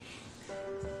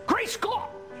Grayskull!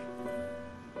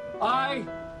 I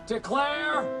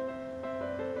declare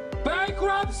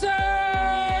bankruptcy!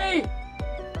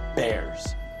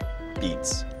 Bears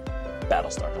beats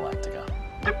Battlestar Galactica.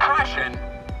 Depression?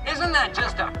 Isn't that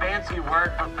just a fancy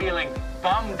word for feeling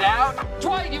bummed out?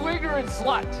 Dwight, you ignorant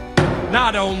slut!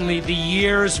 Not only the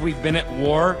years we've been at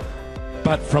war,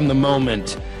 but from the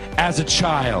moment, as a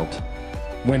child,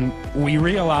 when we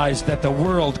realized that the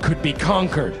world could be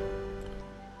conquered.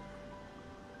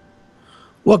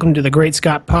 Welcome to the Great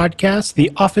Scott Podcast,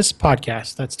 the Office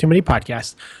Podcast. That's too many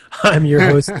podcasts. I'm your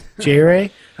host, J.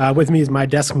 Ray. With me is my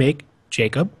desk mate,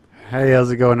 Jacob. Hey, how's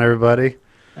it going, everybody?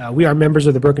 We are members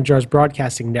of the Broken Jars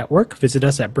Broadcasting Network. Visit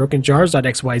us at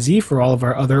brokenjars.xyz for all of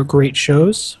our other great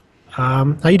shows.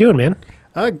 How you doing, man?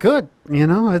 Good. You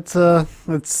know, it's the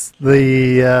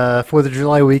 4th of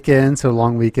July weekend, so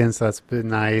long weekend, so that's been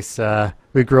nice.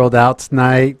 We grilled out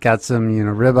tonight, got some,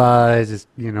 ribeyes, just,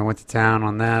 went to town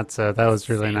on that, so that was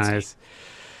really nice.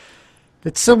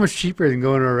 It's so much cheaper than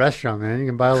going to a restaurant, man. You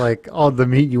can buy, all the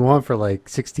meat you want for,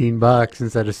 $16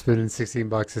 instead of spending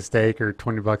 $16 a steak or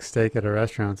 $20 a steak at a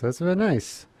restaurant, so it's really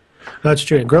nice. That's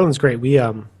true, and grilling's great.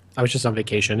 I was just on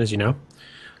vacation, as you know,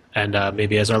 and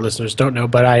maybe as our listeners don't know,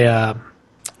 but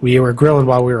we were grilling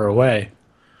while we were away.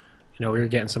 We were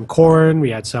getting some corn. We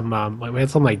had some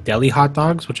deli hot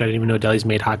dogs, which I didn't even know delis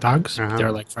made hot dogs. Uh-huh. They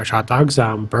were fresh hot dogs,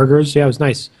 burgers. Yeah, it was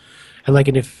nice. And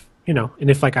if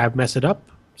I mess it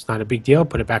up, it's not a big deal.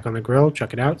 Put it back on the grill,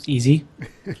 chuck it out. It's easy,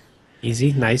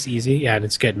 nice, easy. Yeah, and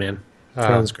it's good, man.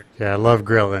 Grilling's great. Yeah, I love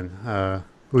grilling.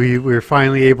 We were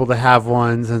finally able to have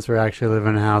one since we're actually living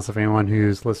in a house. If anyone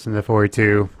who's listened to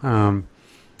 42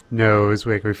 knows,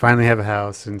 we finally have a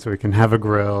house, and so we can have a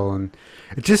grill, and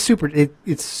it's just super.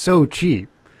 It's so cheap.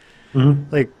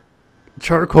 Mm-hmm.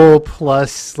 Charcoal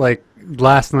plus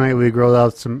last night we grilled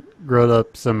up some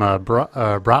bratwurst,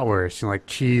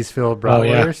 cheese filled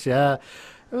bratwurst. Yeah,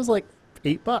 it was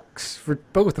 $8 for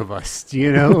both of us,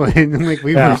 and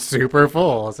we were super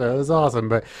full, so it was awesome.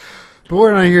 But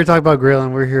we're not here to talk about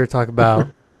grilling. We're here to talk about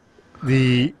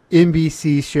the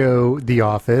NBC show The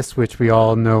Office, which we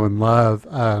all know and love.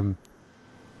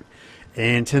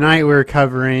 And tonight we're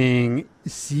covering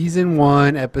Season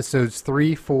 1, Episodes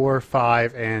 3, 4,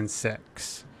 5, and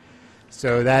 6.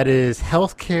 So that is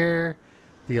Healthcare,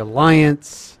 The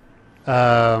Alliance.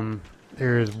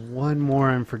 There's one more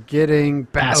I'm forgetting.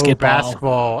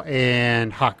 Basketball,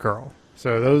 and Hot Girl.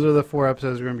 So those are the 4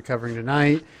 episodes we're going to be covering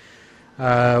tonight.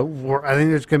 I think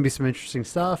there's going to be some interesting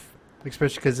stuff,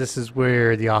 especially because this is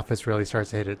where The Office really starts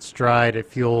to hit its stride. It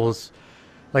feels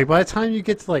by the time you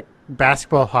get to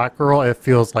Basketball, Hot Girl, it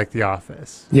feels like The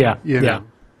Office. Yeah, Yeah.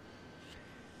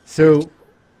 So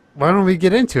why don't we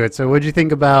get into it? So what did you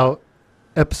think about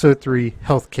Episode 3,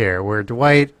 Healthcare, where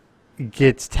Dwight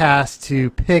gets tasked to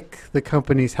pick the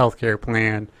company's healthcare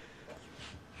plan?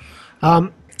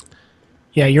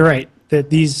 Yeah, you're right.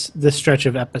 This stretch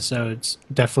of episodes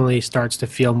definitely starts to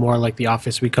feel more like The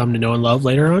Office we come to know and love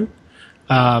later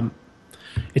on.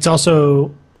 It's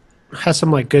also has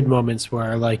some good moments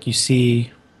where you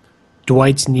see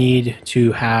Dwight's need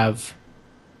to have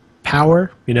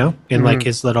power, in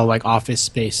his little office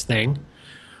space thing.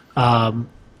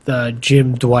 The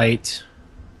Jim Dwight,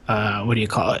 what do you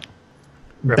call it?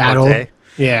 Battle.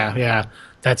 Yeah.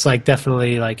 That's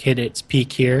definitely hit its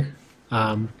peak here.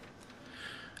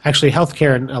 Actually,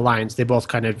 Healthcare and Alliance, they both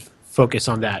kind of focus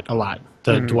on that a lot.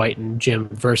 The Dwight and Jim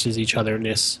versus each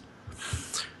otherness.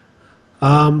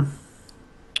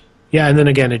 Yeah, and then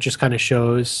again, it just kind of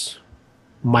shows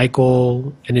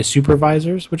Michael and his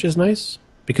supervisors, which is nice,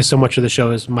 because so much of the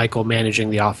show is Michael managing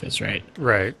the office, right?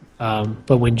 Right.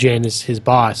 But when Jan is his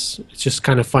boss, it's just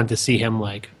kind of fun to see him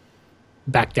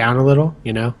back down a little,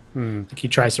 he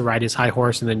tries to ride his high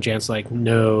horse, and then Jan's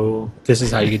no, this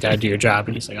is how you do your job,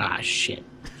 and he's shit.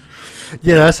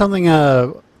 Yeah, that's something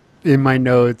in my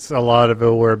notes, a lot of it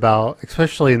were about,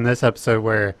 especially in this episode,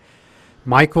 where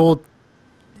Michael,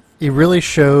 it really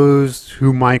shows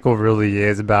who Michael really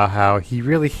is, about how he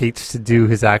really hates to do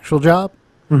his actual job.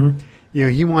 Mm-hmm.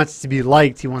 He wants to be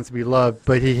liked, he wants to be loved,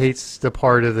 but he hates the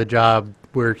part of the job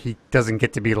where he doesn't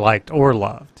get to be liked or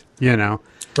loved,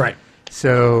 Right.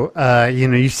 So,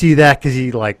 you see that because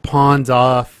he pawns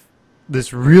off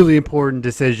this really important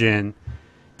decision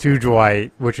to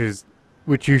Dwight, which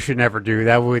you should never do.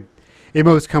 That would, in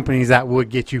most companies, that would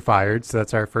get you fired. So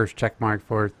that's our first check mark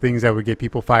for things that would get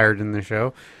people fired in the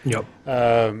show. Yep.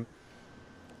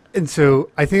 And so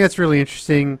I think that's really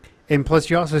interesting. And plus,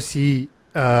 you also see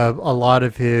a lot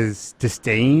of his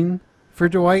disdain for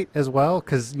Dwight as well,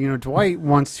 because Dwight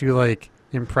wants to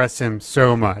impress him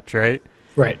so much, right?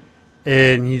 Right.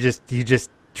 And he just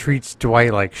treats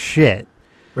Dwight like shit.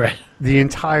 Right. the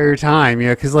entire time,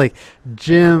 because like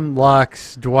Jim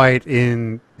locks Dwight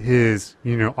in his,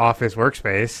 office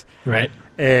workspace, Right.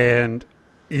 and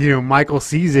Michael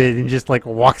sees it and just like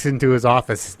walks into his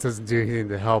office, doesn't do anything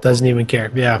to help, Doesn't even care.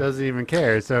 Yeah. doesn't even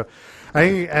care. So I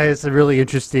think it's a really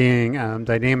interesting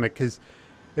dynamic because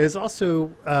it's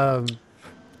also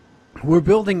we're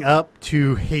building up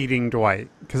to hating Dwight,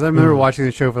 because I remember watching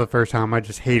the show for the first time. I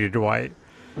just hated Dwight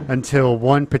until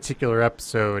one particular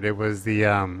episode. It was the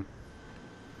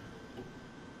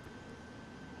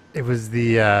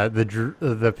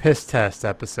the piss test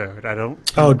episode. I don't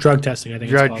Oh, drug testing, I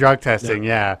think it's called. drug testing,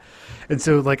 yeah. And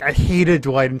so like I hated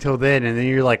Dwight until then, and then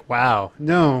you're like, wow,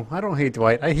 no, I don't hate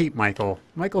Dwight. I hate Michael.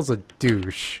 Michael's a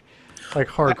douche, like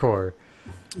hardcore.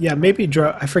 Yeah, maybe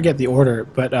I forget the order,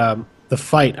 but the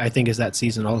fight, I think, is that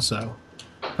season also.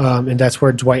 And that's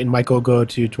where Dwight and Michael go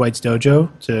to Dwight's dojo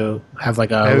to have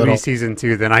like a That would little... be season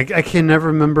 2 then. I can never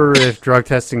remember if drug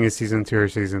testing is season 2 or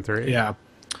season 3. Yeah.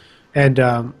 And,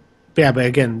 yeah, but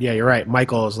again, yeah, you're right.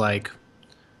 Michael is like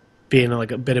being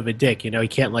like a bit of a dick, He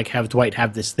can't like have Dwight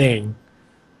have this thing.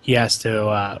 He has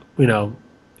to,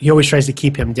 he always tries to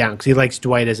keep him down because he likes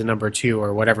Dwight as a number 2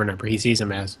 or whatever number he sees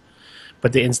him as.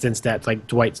 But the instance that like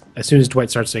Dwight, as soon as Dwight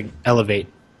starts to elevate,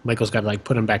 Michael's got to like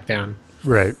put him back down.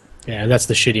 Right. Yeah, that's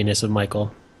the shittiness of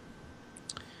Michael.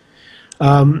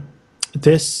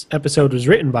 This episode was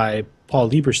written by Paul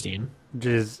Lieberstein. Which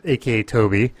is a.k.a.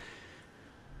 Toby.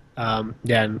 Yeah,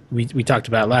 and we talked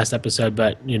about it last episode,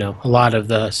 but, a lot of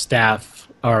the staff,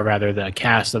 or rather the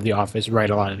cast of The Office, write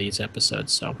a lot of these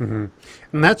episodes. So, And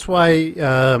that's why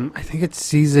I think it's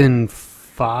season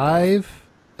 5.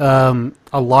 A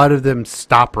lot of them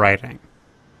stop writing.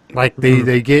 Like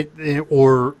they get,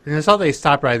 or and it's not they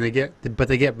stop writing, but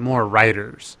they get more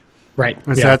writers. right.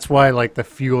 And so that's why like the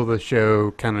fuel of the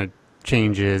show kind of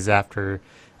changes after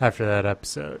that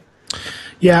episode.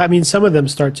 Yeah, I mean, some of them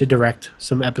start to direct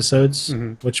some episodes,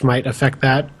 which might affect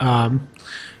that.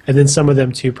 And then some of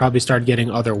them, too, probably start getting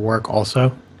other work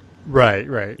also. Right,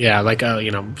 right. Yeah, like,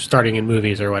 starting in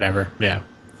movies or whatever. Yeah.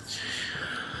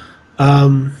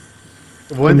 One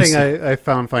thing I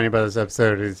found funny about this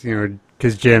episode is,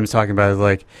 because Jim's talking about it,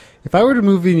 like, if I were to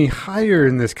move any higher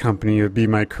in this company, it would be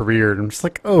my career. And I'm just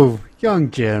like, oh,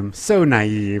 young Jim, so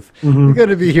naive. You're going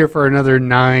to be here for another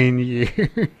 9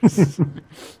 years.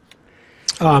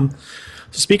 So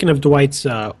speaking of Dwight's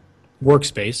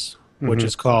workspace, which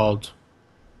is called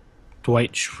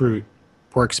Dwight Schrute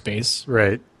Workspace.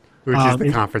 Right. Which is the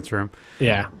in- conference room.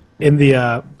 Yeah. In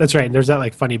the that's right. And there's that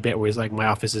like funny bit where he's like, "My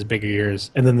office is bigger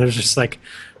yours," and then there's just like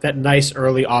that nice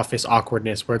early Office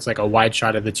awkwardness where it's like a wide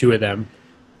shot of the two of them,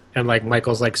 and like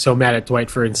Michael's like so mad at Dwight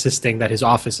for insisting that his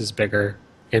office is bigger,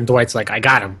 and Dwight's like, "I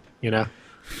got him,"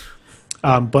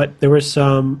 But there were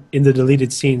some in the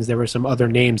deleted scenes. There were some other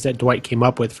names that Dwight came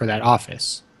up with for that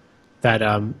office that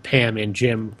Pam and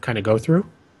Jim kind of go through.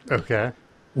 Okay.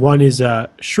 One is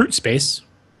Schrute Space,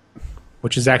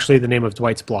 which is actually the name of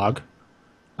Dwight's blog.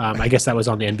 I guess that was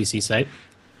on the NBC site.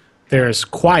 There's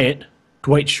Quiet,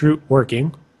 Dwight Schrute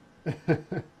Working,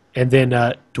 and then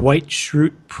Dwight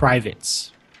Schrute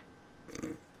Privates.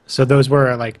 So those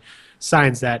were like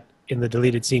signs that in the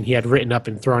deleted scene he had written up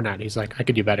and thrown out. He's like, I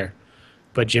could do better.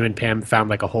 But Jim and Pam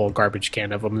found like a whole garbage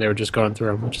can of them. And they were just going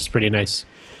through them, which is pretty nice.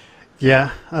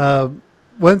 Yeah.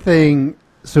 One thing,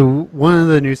 so one of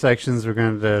the new sections we're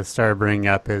going to start bringing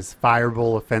up is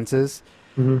fireable offenses.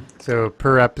 So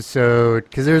per episode,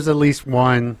 because there's at least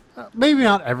one, maybe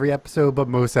not every episode, but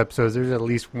most episodes, there's at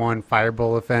least one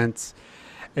fireball offense.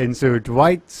 And so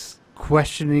Dwight's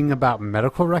questioning about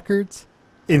medical records,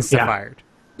 fired.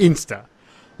 Insta.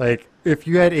 Like, if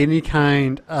you had any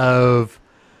kind of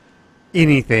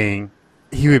anything,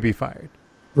 he would be fired.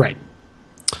 Right.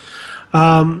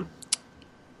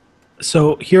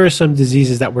 So here are some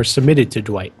diseases that were submitted to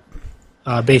Dwight.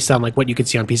 Based on like what you could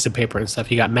see on pieces of paper and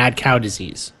stuff. You got mad cow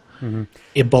disease,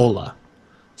 Ebola,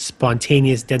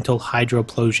 spontaneous dental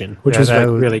hydroplosion, which was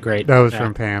really great. That was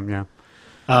from Pam, yeah.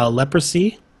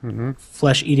 Leprosy,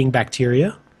 flesh-eating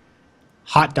bacteria,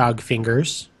 hot dog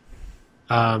fingers,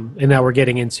 and now we're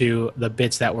getting into the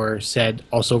bits that were said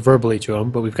also verbally to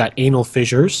him, but we've got anal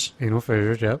fissures, Anal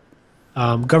fissures, yep.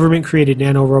 government-created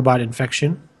nanorobot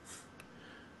infection,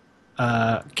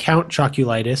 count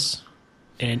choculitis,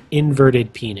 and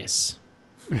inverted penis.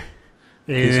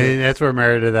 And that's where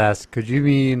Meredith asked, could you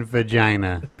mean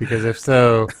vagina? Because if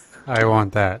so, I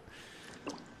want that.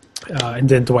 And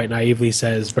then Dwight naively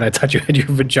says, but I thought you had your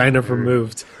vagina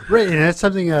removed. Right, and that's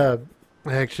something I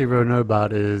actually wrote a note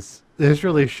about is this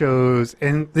really shows,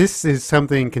 and this is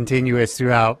something continuous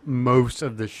throughout most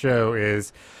of the show,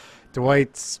 is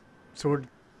Dwight's sort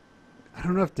of, I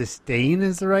don't know if disdain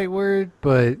is the right word,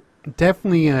 but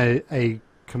definitely a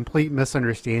complete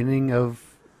misunderstanding of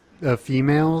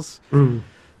females.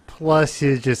 Plus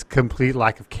his just complete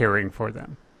lack of caring for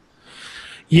them.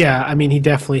 Yeah, I mean, he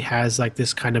definitely has like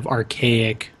this kind of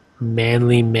archaic,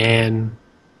 manly man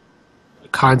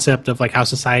concept of like how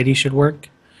society should work.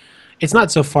 It's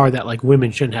not so far that like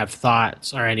women shouldn't have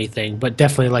thoughts or anything, but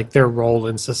definitely like their role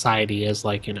in society is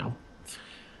like, you know,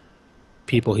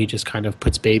 people he just kind of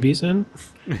puts babies in.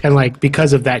 And like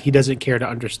because of that, he doesn't care to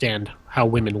understand how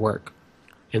women work.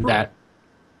 And that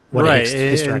what right,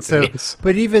 and so, is.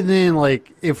 But even then, like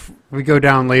if we go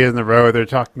down later in the road, they're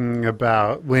talking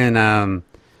about when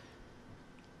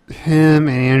him and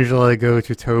Angela go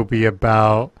to Toby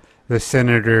about the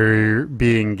senator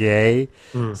being gay.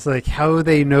 It's like how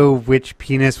they know which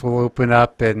penis will open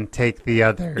up and take the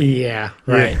other. Yeah,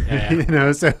 right. Yeah. You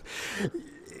know, so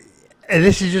and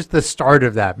this is just the start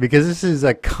of that because this is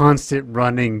a constant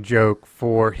running joke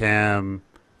for him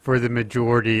for the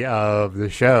majority of the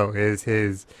show.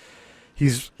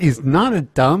 He's not a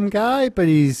dumb guy, but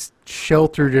he's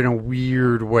sheltered in a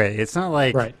weird way. It's not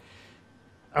like right.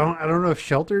 I don't know if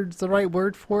sheltered's the right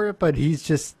word for it, but he's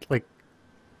just like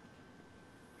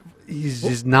he's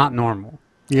just not normal.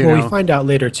 You know? We find out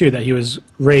later too that he was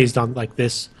raised on like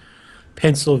this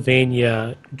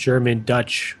Pennsylvania German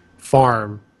Dutch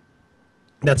farm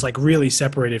that's like really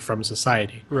separated from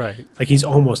society. Right. Like he's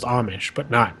almost Amish,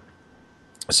 but not.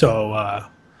 So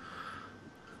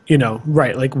you know,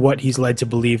 right, like what he's led to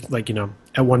believe, like, you know,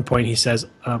 at one point he says,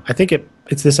 I think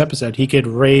it's this episode, he could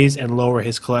raise and lower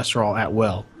his cholesterol at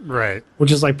will. Right.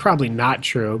 Which is, like, probably not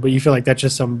true, but you feel like that's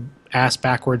just some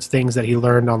ass-backwards things that he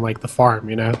learned on, like, the farm,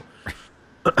 you know?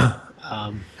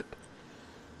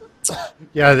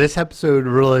 Yeah, this episode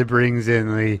really brings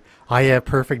in the, I have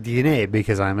perfect DNA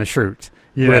because I'm a Shroot.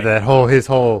 You know, Right. his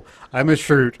whole, I'm a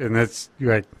Shroot, and that's,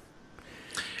 like...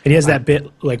 And he has that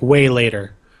bit, like, way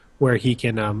later where he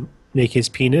can make his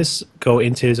penis go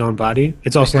into his own body.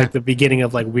 It's also like the beginning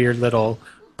of like weird little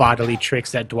bodily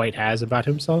tricks that Dwight has about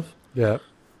himself. Yeah.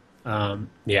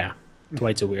 Yeah,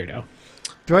 Dwight's a weirdo.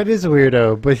 Dwight is a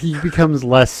weirdo, but he becomes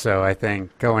less so, I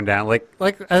think, going down. Like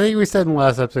I think we said in the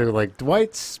last episode, like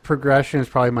Dwight's progression is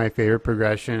probably my favorite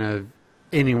progression of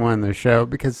anyone in the show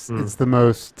because it's the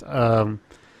most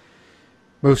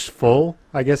full,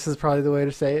 I guess is probably the way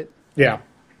to say it. Yeah.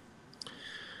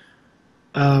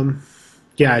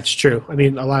 Yeah, it's true. I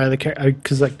mean, a lot of the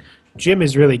because like Jim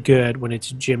is really good when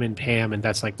it's Jim and Pam, and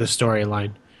that's like the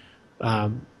storyline.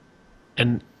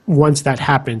 And once that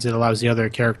happens, it allows the other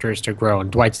characters to grow,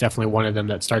 and Dwight's definitely one of them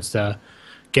that starts to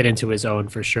get into his own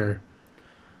for sure.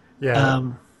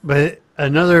 Yeah. But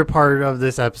another part of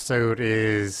this episode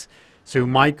is so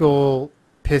Michael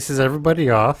pisses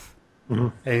everybody off,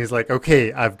 and he's like,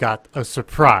 "Okay, I've got a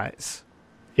surprise."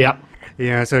 Yeah. You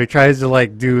know, so he tries to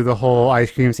like do the whole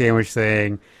ice cream sandwich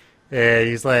thing, and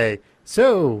he's like,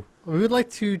 "So we would like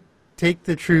to take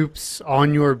the troops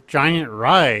on your giant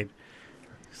ride."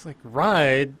 It's like,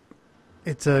 ride?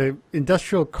 It's a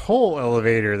industrial coal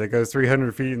elevator that goes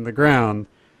 300 feet in the ground.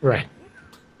 Right.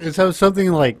 And so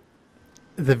something like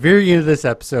the very end of this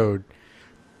episode,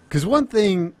 because one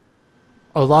thing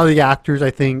a lot of the actors I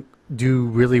think do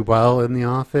really well in The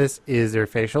Office is their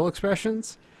facial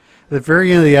expressions. At the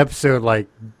very end of the episode, like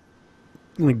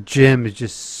Jim is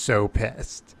just so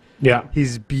pissed. Yeah.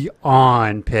 He's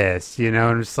beyond pissed, you know,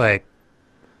 and it's like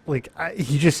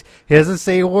he doesn't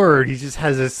say a word. He just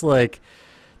has this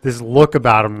this look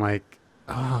about him like,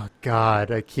 oh God,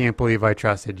 I can't believe I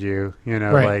trusted you, you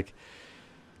know, right.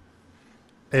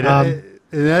 and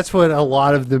that's what a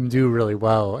lot of them do really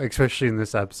well, especially in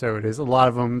this episode, is a lot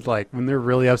of them, like, when they're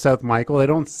really upset with Michael, they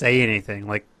don't say anything.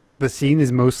 Like, the scene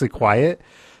is mostly quiet,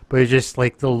 but it's just,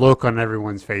 like, the look on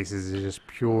everyone's faces is just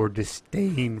pure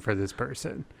disdain for this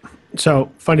person.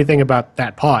 So, funny thing about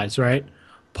that pause, right?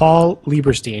 Paul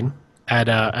Lieberstein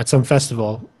at some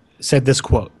festival said this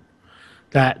quote,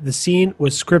 that the scene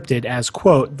was scripted as,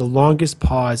 quote, the longest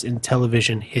pause in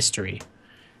television history.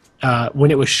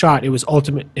 When it was shot,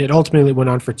 it ultimately went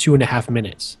on for 2.5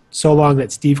 minutes, so long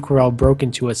that Steve Carell broke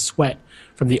into a sweat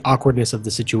from the awkwardness of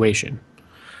the situation.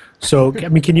 So, I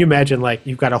mean, can you imagine, like,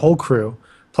 you've got a whole crew,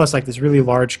 plus, like, this really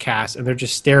large cast, and they're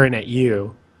just staring at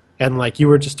you, and, like, you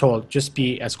were just told, just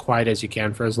be as quiet as you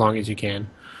can for as long as you can.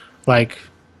 Like,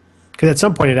 because at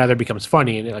some point it either becomes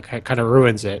funny and it, like, kind of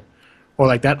ruins it, or,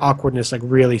 like, that awkwardness, like,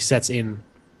 really sets in,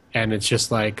 and it's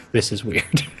just like, this is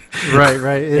weird.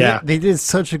 Right. Yeah. They did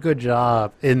such a good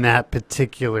job in that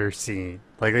particular scene.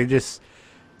 Like,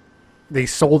 they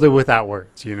sold it without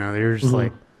words, you know? They were just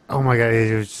like, oh my God,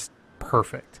 it was just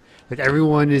perfect. Like,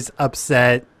 everyone is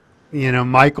upset.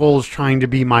 Michael's trying to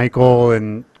be Michael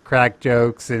and crack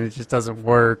jokes, and it just doesn't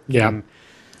work. Yeah.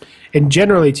 And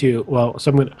generally, too, well,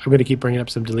 so I'm gonna keep bringing up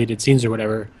some deleted scenes or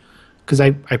whatever, because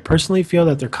I personally feel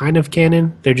that they're kind of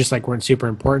canon. They're just like weren't super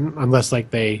important, unless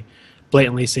like they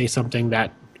blatantly say something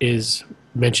that is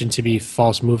mentioned to be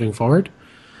false moving forward.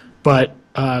 But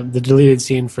the deleted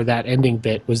scene for that ending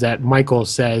bit was that Michael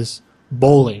says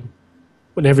bowling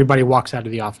when everybody walks out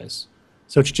of the office.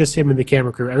 So it's just him and the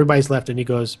camera crew. Everybody's left, and he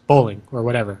goes bowling or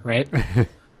whatever, right?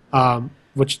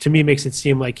 Which to me makes it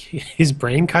seem like his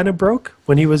brain kind of broke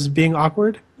when he was being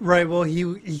awkward. Right. Well,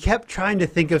 he kept trying to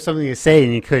think of something to say,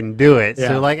 and he couldn't do it. Yeah.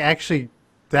 So, like, actually,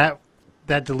 that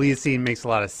deleted scene makes a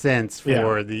lot of sense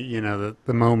for the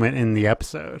moment in the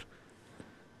episode.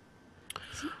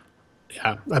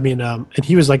 Yeah, I mean, and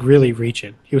he was like really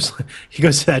reaching. He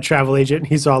goes to that travel agent, and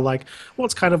he's all like, "Well,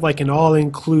 it's kind of like an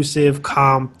all-inclusive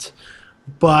comped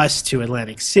bus to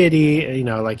Atlantic City."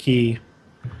 Like he.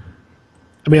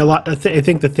 I mean, I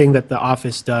think the thing that The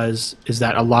Office does is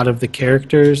that a lot of the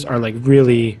characters are like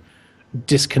really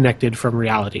disconnected from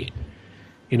reality.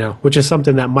 Which is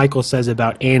something that Michael says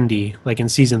about Andy, like in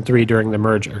season 3 during the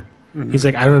merger. Mm-hmm. He's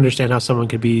like, I don't understand how someone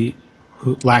could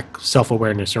who lack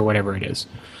self-awareness or whatever it is.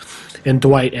 And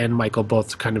Dwight and Michael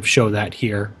both kind of show that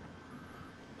here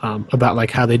about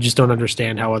like how they just don't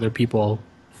understand how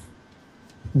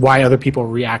why other people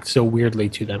react so weirdly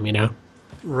to them,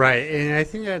 Right, and I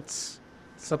think that's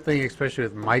something, especially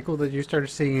with Michael, that you started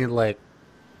seeing like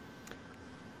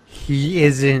he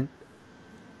isn't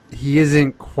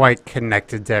quite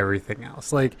connected to everything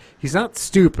else. Like, he's not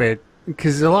stupid,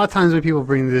 because a lot of times when people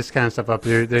bring this kind of stuff up,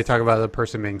 they talk about the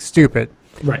person being stupid.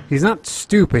 Right. He's not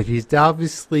stupid. He's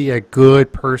obviously a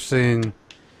good person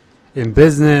in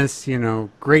business,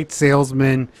 great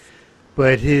salesman,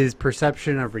 but his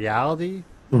perception of reality,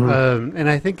 and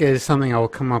I think it is something that will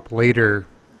come up later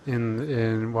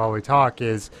in while we talk,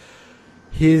 is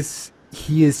he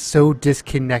is so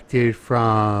disconnected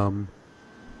from.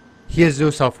 He has no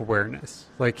self-awareness.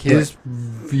 Like, his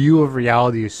view of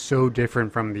reality is so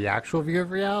different from the actual view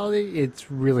of reality.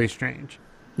 It's really strange.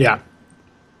 Yeah.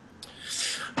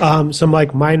 Some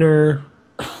like a minor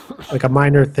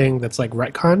thing that's like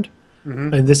retconned.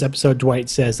 Mm-hmm. In this episode, Dwight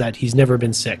says that he's never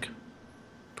been sick.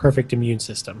 Perfect immune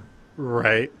system.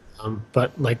 Right.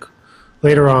 But like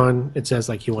later on, it says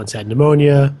like he once had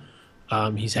pneumonia.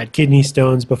 He's had kidney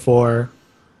stones before.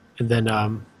 And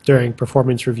then during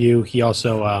performance review, he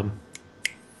also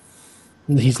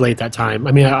he's late that time.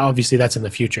 I mean, obviously that's in the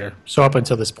future. So up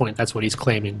until this point, that's what he's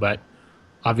claiming. But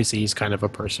obviously, he's kind of a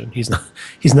person. He's not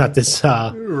this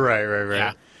right.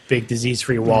 Yeah, big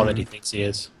disease-free wall that he thinks he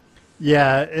is.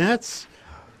 Yeah, and that's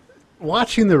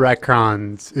watching the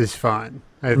retcons is fun.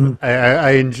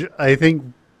 I enjoy, I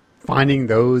think finding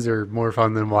those are more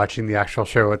fun than watching the actual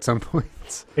show at some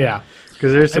points. Yeah.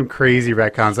 Because there's some crazy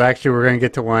retcons. Actually, we're going to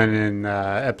get to one in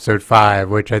episode 5,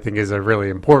 which I think is a really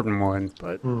important one.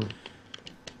 But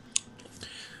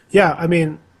yeah, I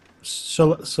mean,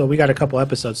 so we got a couple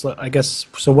episodes, I guess.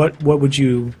 So what would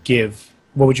you give?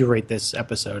 What would you rate this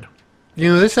episode?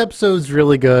 This episode's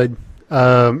really good.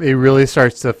 It really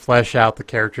starts to flesh out the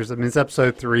characters. I mean, it's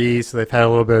episode 3, so they've had a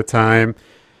little bit of time.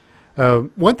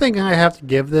 One thing I have to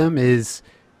give them is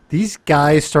these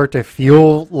guys start to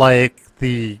feel like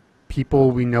the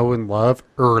people we know and love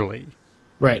early.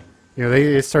 Right.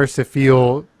 It starts to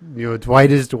feel,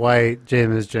 Dwight is Dwight,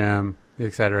 Jim is Jim,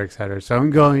 et cetera, et cetera. So I'm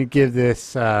going to give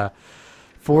this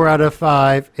 4 out of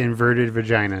 5 inverted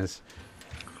vaginas.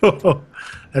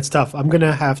 That's tough. I'm going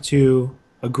to have to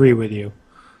agree with you.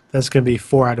 That's going to be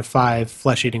 4 out of 5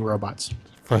 flesh-eating robots.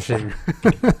 Flesh-eating.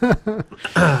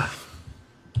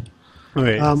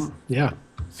 Okay. Yeah.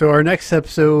 So our next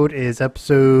episode is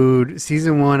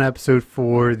season 1, episode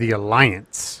 4, The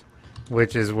Alliance,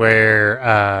 which is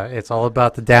where it's all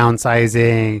about the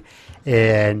downsizing,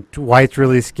 and Dwight's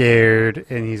really scared,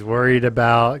 and he's worried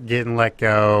about getting let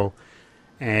go.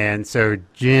 And so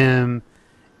Jim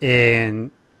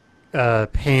and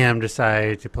Pam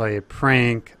decide to play a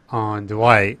prank on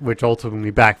Dwight, which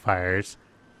ultimately backfires.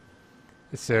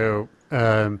 So,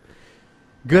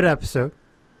 good episode.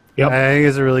 Yep. I think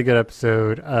it's a really good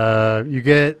episode. You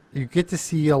get to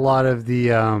see a lot of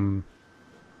the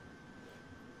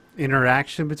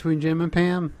interaction between Jim and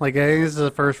Pam. Like, I think this is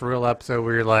the first real episode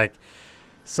where you're like,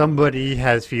 somebody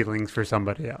has feelings for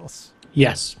somebody else.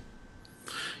 Yes.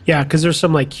 Yeah, because there's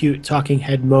some like cute talking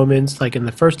head moments, like in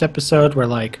the first episode where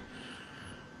like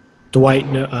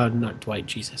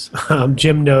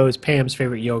Jim knows Pam's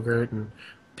favorite yogurt, and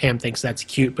Pam thinks that's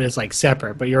cute, but it's like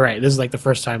separate. But you're right. This is like the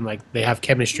first time like they have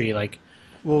chemistry like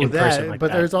in person like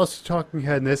but that. there's also talking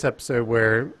head in this episode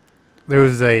where there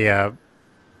was a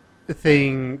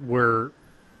thing where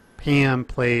Pam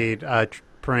played a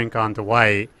prank on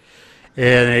Dwight,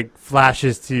 and it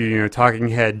flashes to Talking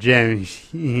Head Jim.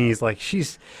 He's like,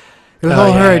 it was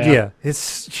all her idea.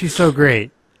 She's so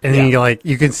great, and then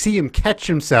you can see him catch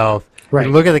himself, Right.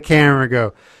 and look at the camera, and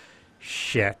go,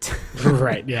 shit,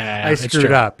 Right. Yeah. I it's screwed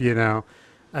true. up,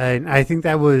 And I think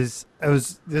that was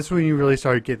this when you really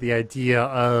started to get the idea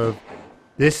of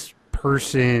this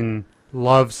person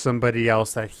loves somebody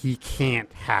else that he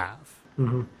can't have.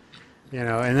 Mhm.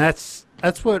 And that's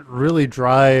what really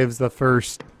drives the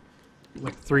first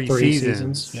three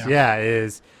seasons. yeah.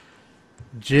 Is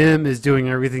Jim is doing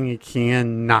everything he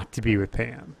can not to be with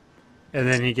Pam, and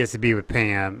then he gets to be with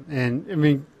Pam. And I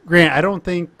mean, Grant, I don't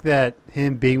think that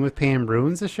him being with Pam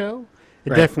ruins the show. It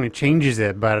Right. definitely changes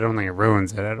it, but I don't think it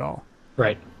ruins it at all.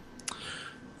 Right.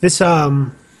 This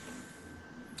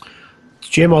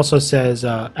Jim also says,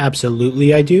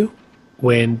 "Absolutely, I do,"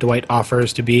 when Dwight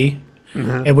offers to be,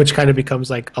 and which kind of becomes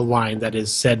like a line that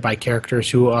is said by characters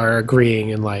who are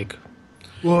agreeing and like.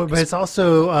 Well, but it's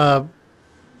also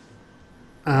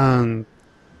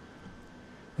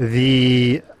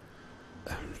the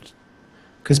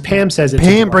Because Pam says it's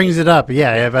Pam brings it up.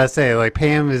 Yeah, if I say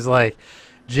Pam is like,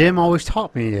 Jim always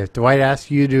taught me if Dwight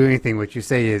asks you to do anything, what you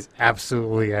say is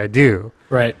absolutely I do.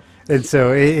 right. And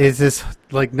so it's this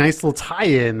nice little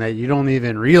tie-in that you don't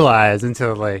even realize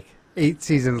until 8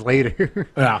 seasons later.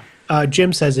 Yeah.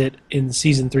 Jim says it in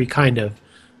season 3, kind of,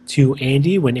 to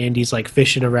Andy when Andy's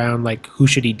fishing around who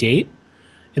should he date,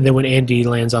 and then when Andy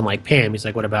lands on Pam, he's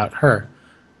like, what about her?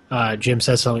 Jim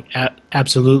says something,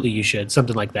 absolutely you should,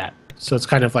 something like that. So it's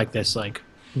kind of like this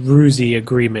rusy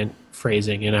agreement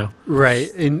phrasing,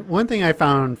 Right. And one thing I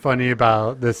found funny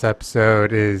about this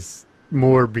episode is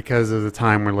more because of the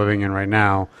time we're living in right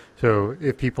now. So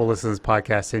if people listen to this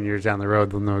podcast 10 years down the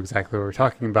road, they'll know exactly what we're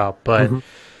talking about. But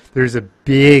there's a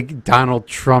big Donald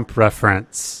Trump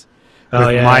reference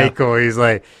with Michael. He's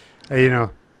like,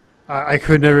 I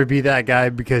could never be that guy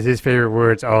because his favorite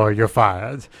words are, you're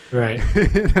fired. Right.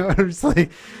 I'm just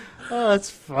like, oh, that's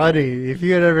funny. If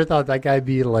you had ever thought that guy'd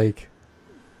be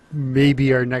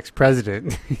maybe our next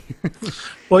president.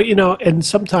 Well, and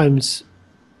sometimes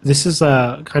this is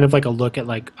kind of a look at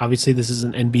obviously this is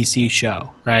an NBC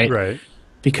show, right? Right.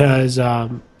 Because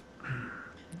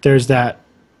there's that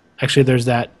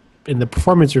in the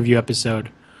performance review episode,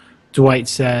 Dwight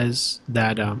says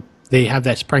that they have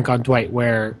that prank on Dwight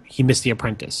where he missed The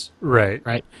Apprentice, Right.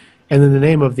 right? And then the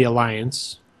name of the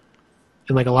alliance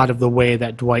and a lot of the way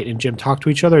that Dwight and Jim talk to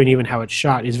each other and even how it's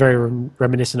shot is very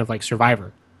reminiscent of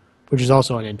Survivor, which is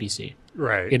also on NBC.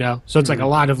 Right. So it's a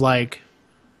lot of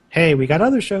hey, we got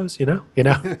other shows, Yeah,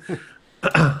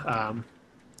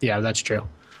 that's true.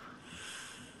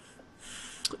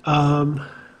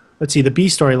 Let's see, the B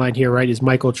storyline here, right, is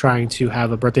Michael trying to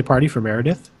have a birthday party for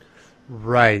Meredith.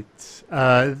 Right.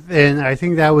 And I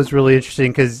think that was really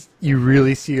interesting because you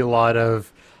really see a lot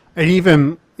of, and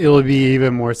it'll be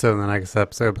even more so in the next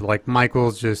episode, but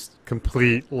Michael's just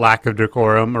complete lack of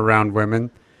decorum around women.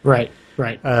 Right.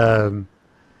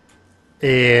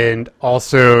 And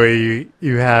also you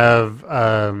have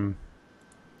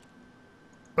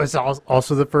it's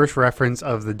also the first reference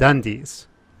of the Dundies,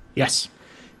 Yes.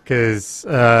 because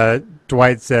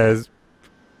Dwight says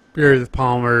Meredith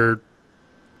Palmer,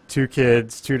 2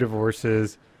 kids, 2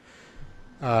 divorces,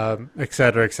 et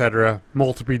cetera,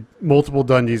 multiple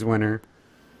Dundies winner.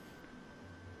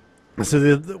 So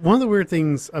one of the weird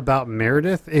things about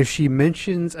Meredith is she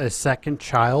mentions a second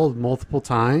child multiple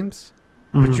times,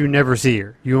 but you never see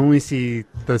her. You only see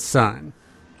the son.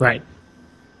 Right.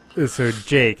 So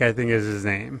Jake, I think, is his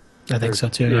name. I think so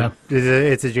too, yeah.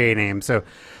 It's a J name. So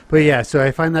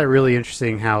I find that really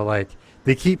interesting how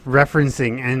they keep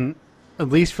referencing, and at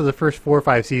least for the first 4 or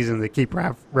 5 seasons, they keep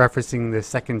referencing the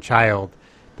second child,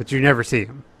 but you never see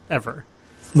him ever.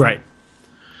 Right.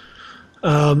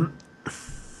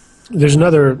 There's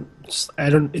another.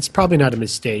 It's probably not a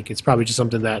mistake. It's probably just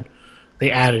something that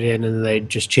they added in and they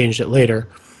just changed it later.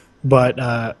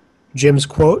 But Jim's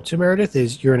quote to Meredith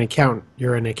is, "You're an accountant.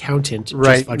 You're an accountant.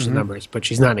 Right. Just fudge the numbers." But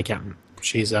she's not an accountant.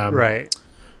 She's Right.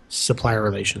 supplier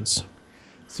relations.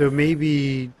 So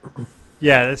maybe,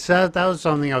 yeah, that was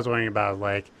something I was wondering about.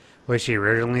 Was she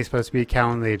originally supposed to be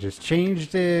accountant? They just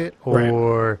changed it,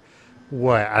 or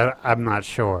what? I'm not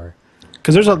sure.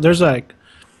 Because there's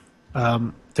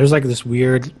this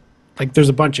weird, there's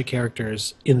a bunch of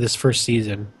characters in this first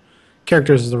season.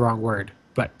 Characters is the wrong word,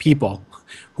 but people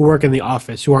who work in the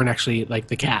office who aren't actually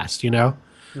the cast,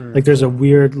 there's a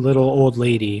weird little old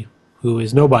lady who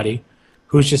is nobody,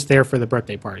 who's just there for the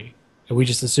birthday party. And we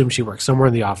just assume she works somewhere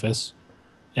in the office.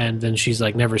 and then she's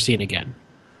like never seen again.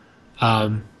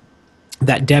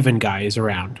 That Devin guy is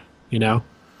around, you know.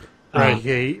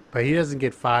 Right, but he doesn't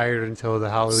get fired until the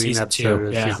Halloween Season episode 2,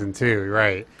 of yeah. season 2,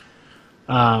 right?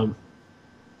 So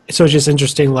it's just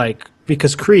interesting, like,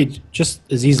 because Creed just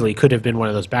as easily could have been one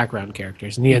of those background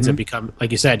characters, and he ends up become,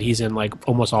 like you said, he's in like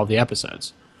almost all the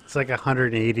episodes. It's like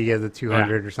 180 of the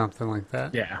 200 or something like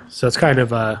that. Yeah, so it's kind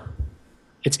of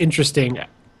it's interesting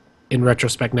in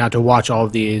retrospect now to watch all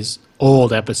of these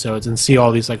old episodes and see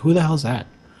all these like, who the hell's that?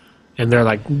 And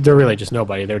they're really just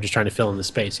nobody. They're just trying to fill in the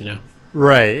space, you know.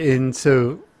 Right, and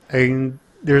so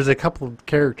there's a couple of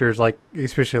characters, like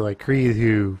especially like Creed,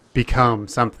 who become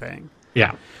something.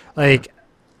 Yeah. Like,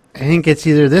 I think it's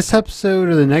either this episode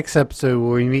or the next episode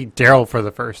where we meet Daryl for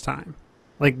the first time.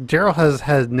 Like, Daryl has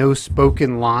had no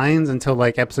spoken lines until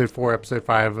like episode 4, episode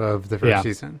 5 of the first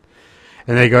season,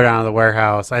 and they go down to the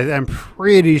warehouse. I'm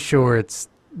pretty sure it's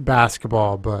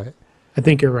basketball, but I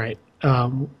think you're right.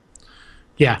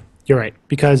 Yeah, you're right.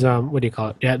 Because, what do you call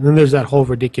it? Yeah, and then there's that whole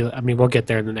ridiculous, I mean, we'll get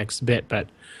there in the next bit, but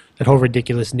that whole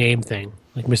ridiculous name thing,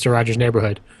 like Mr. Rogers'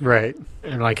 Neighborhood. right.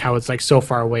 And, like, how it's, like, so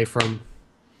far away from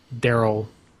Daryl.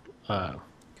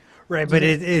 Right, but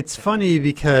it's funny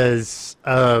because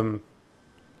I don't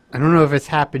know if it's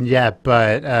happened yet,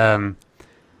 but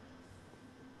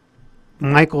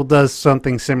Michael does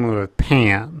something similar with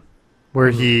Pam, where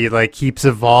he like keeps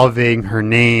evolving her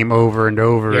name over and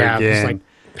over Yeah, again. it's like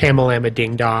Pamela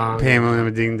Ding Dong.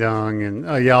 Pamela Ding Dong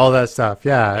and all that stuff.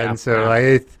 Yeah, Yeah, and so yeah.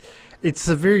 like, it's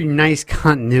a very nice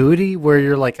continuity where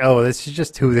you're like, oh, this is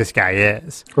just who this guy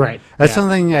is. Right. That's yeah.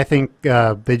 something I think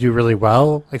they do really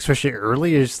well, especially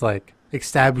early, is like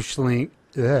establishing.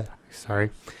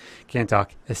 Can't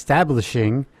talk.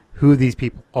 Establishing who these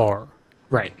people are.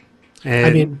 Right. And I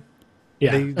mean,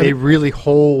 yeah. they really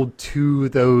hold to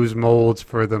those molds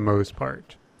for the most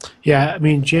part. Yeah, I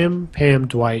mean, Jim, Pam,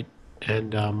 Dwight,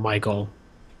 and Michael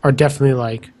are definitely,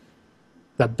 like,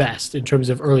 the best in terms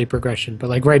of early progression. But,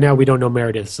 like, right now we don't know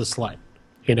Meredith's a slut,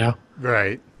 you know?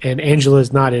 Right. And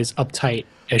Angela's not as uptight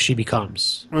as she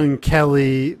becomes. And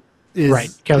Kelly is Right.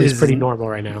 Kelly's is pretty normal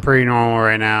right now. Pretty normal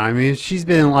right now. I mean, she's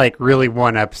been like really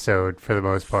one episode for the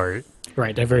most part.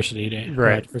 Right, Diversity Day.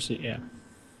 Right. Diversity, yeah.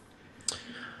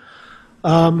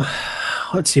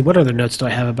 Let's see, what other notes do I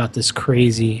have about this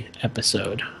crazy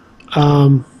episode?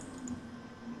 Oh,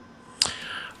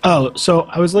 so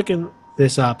I was looking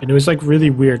this up, and it was like really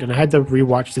weird, and I had to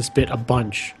rewatch this bit a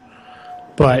bunch.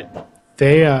 But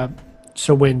they,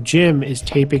 so when Jim is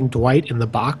taping Dwight in the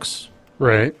box,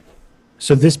 Right.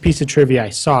 so this piece of trivia I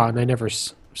saw, and I never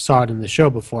saw it in the show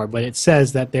before, but it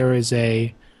says that there is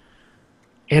a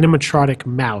animatronic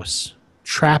mouse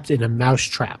trapped in a mouse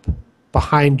trap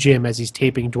behind Jim as he's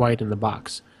taping Dwight in the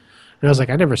box. And I was like,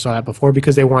 I never saw that before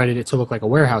because they wanted it to look like a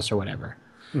warehouse or whatever.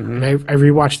 And I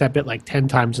rewatched that bit like 10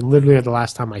 times, and literally the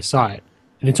last time I saw it,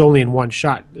 and it's only in one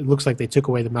shot. It looks like they took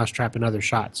away the mousetrap in other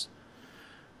shots.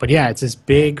 But yeah, it's this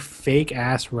big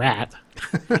fake-ass rat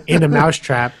in a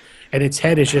mousetrap, and its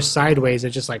head is just sideways.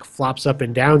 It just like flops up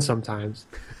and down sometimes.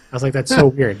 I was like, that's so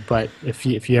weird. But if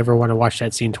you ever want to watch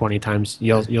that scene 20 times,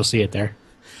 you'll see it there.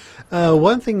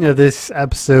 One thing that this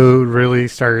episode really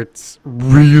starts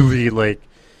really like,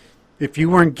 if you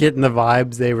weren't getting the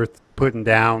vibes they were putting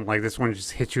down, like this one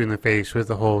just hit you in the face with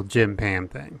the whole Jim Pam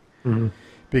thing. Mm-hmm.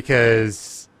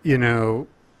 Because, you know,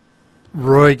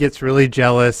 Roy gets really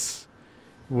jealous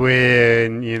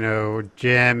when, you know,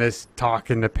 Jim is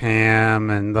talking to Pam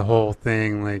and the whole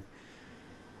thing. Like,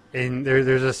 and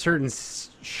there's a certain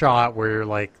shot where,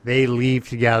 like, they leave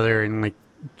together and, like,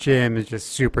 Jim is just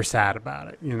super sad about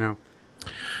it, you know?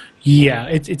 Yeah,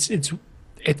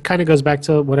 it kind of goes back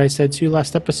to what I said to you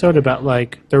last episode about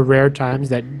like the rare times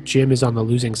that Jim is on the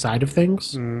losing side of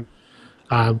things.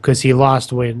 Because he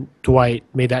lost when Dwight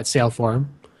made that sale for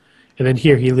him, and then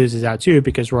here he loses out too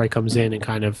because Roy comes in and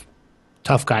kind of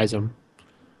tough guys him,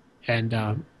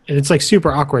 and it's like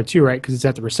super awkward too, right? Because it's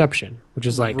at the reception, which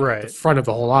is like Right. the front of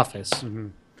the whole office.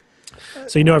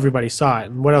 So you know everybody saw it,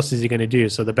 and what else is he going to do?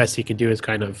 So the best he can do is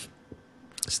kind of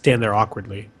stand there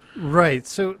awkwardly. Right.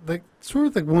 So, like, sort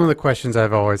of like one of the questions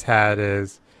I've always had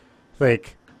is,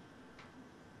 like,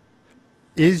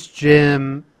 is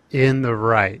Jim in the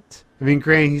right? I mean,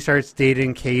 granted, he starts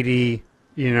dating Katie,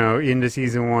 you know, into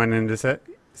season 1, into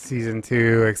season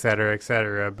 2, et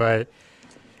cetera, but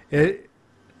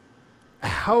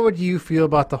how would you feel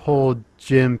about the whole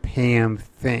Jim Pam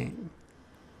thing?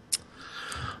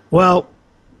 Well,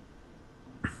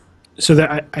 so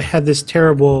that I had this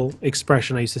terrible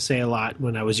expression I used to say a lot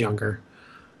when I was younger,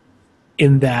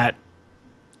 in that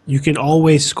you can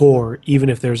always score even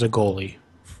if there's a goalie.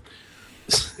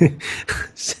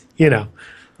 You know,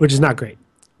 which is not great.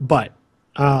 But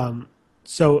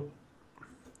so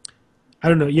I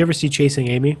don't know. You ever see Chasing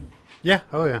Amy? Yeah.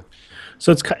 Oh yeah.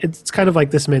 So it's kind of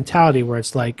like this mentality where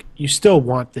it's like you still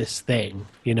want this thing,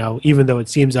 you know, even though it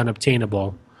seems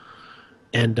unobtainable.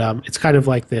 And it's kind of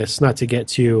like this, not to get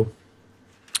too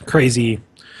crazy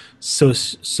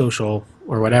social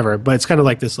or whatever, but it's kind of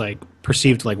like this like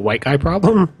perceived like white guy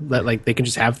problem that like they can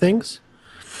just have things.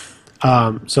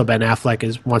 So Ben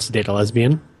Affleck wants to date a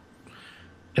lesbian,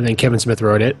 and then Kevin Smith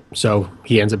wrote it, so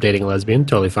he ends up dating a lesbian,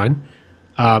 totally fine.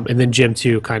 And then Jim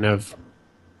too, kind of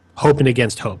hoping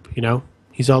against hope, you know.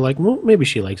 He's all like, well, maybe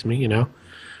she likes me, you know.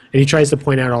 And he tries to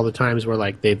point out all the times where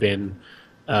like they've been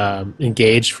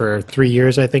engaged for 3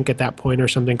 years, I think, at that point or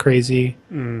something crazy.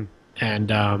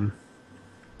 And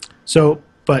so,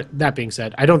 but that being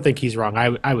said, I don't think he's wrong.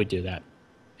 I would do that.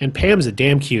 And Pam's a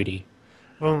damn cutie.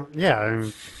 Well, yeah.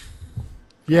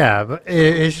 Yeah, but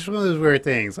it's just one of those weird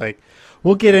things. Like,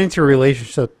 we'll get into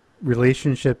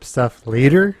relationship stuff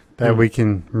later that we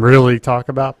can really talk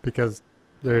about, because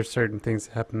there's certain things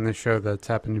that happen in this show that's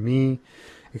happened to me,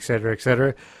 et cetera, et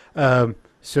cetera.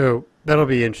 So that'll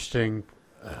be interesting.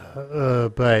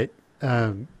 But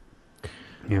you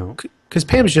know, because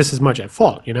Pam's just as much at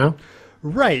fault, you know.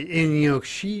 Right, and you know,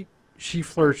 she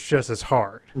flirts just as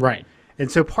hard. Right.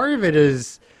 And so part of it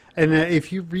is, and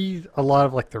if you read a lot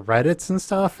of like the Reddits and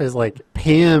stuff, is like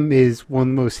Pam is one of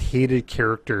the most hated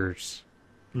characters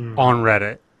on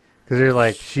Reddit, because they're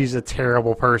like, she's a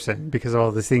terrible person because of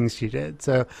all the things she did.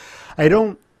 So I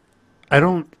don't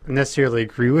necessarily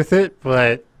agree with it,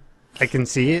 but I can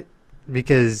see it,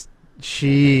 because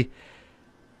she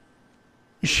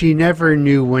never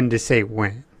knew when to say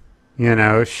when. You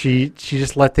know, she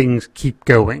just let things keep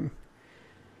going.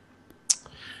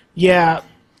 Yeah,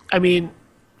 I mean,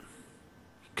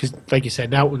 because like you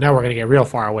said, now we're going to get real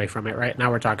far away from it, right?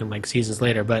 Now we're talking like seasons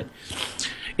later, but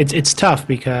it's tough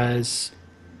because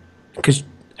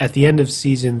at the end of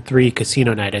season 3,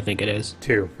 Casino Night, I think it is.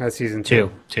 2. That's season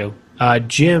 2.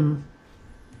 Jim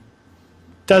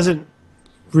doesn't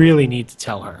really need to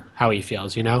tell her how he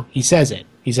feels, you know? He says it.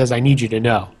 He says, I need you to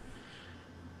know.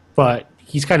 But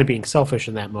he's kind of being selfish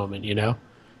in that moment, you know?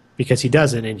 Because he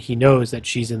doesn't, and he knows that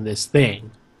she's in this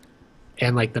thing.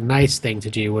 And, like, the nice thing to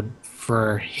do would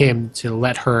for him to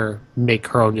let her make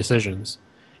her own decisions.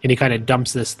 And he kind of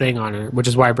dumps this thing on her, which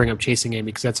is why I bring up Chasing Amy,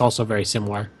 because that's also very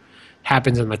similar.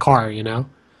 Happens in the car, you know?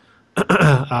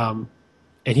 And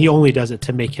he only does it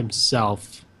to make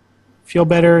himself feel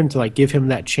better and to, like, give him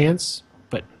that chance.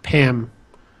 But Pam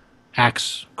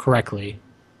acts correctly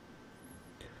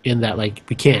in that, like,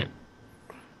 we can't.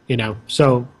 You know,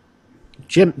 so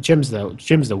Jim's the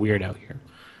weirdo here.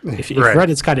 If Right.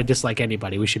 Reddit's got to dislike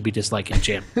anybody, we should be disliking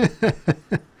Jim.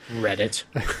 Reddit.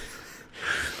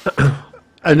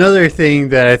 Another thing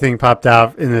that I think popped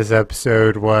out in this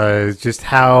episode was just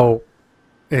how,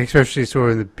 especially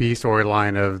sort of the B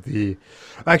storyline of the.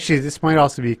 Actually, this might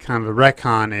also be kind of a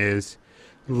retcon. Is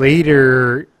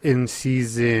later in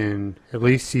season, at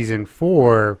least season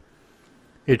 4.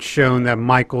 It's shown that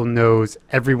Michael knows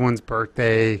everyone's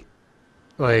birthday,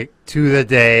 like, to the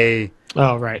day.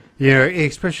 Oh, right. You know, it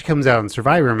especially comes out in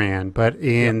Survivor Man. But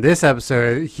in this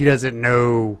episode, he doesn't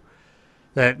know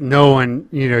that no one,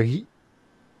 you know, he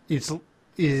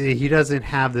doesn't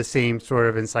have the same sort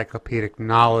of encyclopedic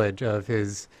knowledge of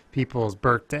his people's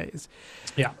birthdays.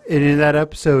 Yeah. And in that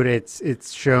episode,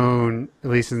 it's shown,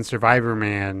 at least in Survivor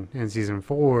Man in season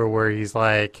 4, where he's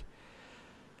like,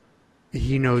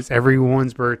 he knows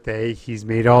everyone's birthday. He's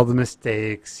made all the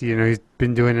mistakes. You know, he's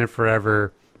been doing it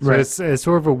forever. So Right. it's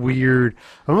sort of a weird, I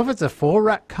don't know if it's a full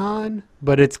retcon,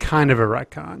 but it's kind of a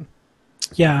retcon.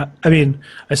 Yeah, I mean,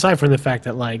 aside from the fact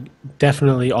that, like,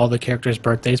 definitely all the characters'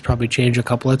 birthdays probably change a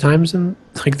couple of times and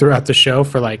like throughout the show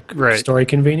for like Right. story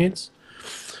convenience.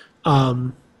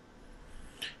 Yeah,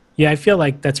 I feel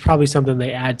like that's probably something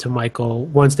they add to Michael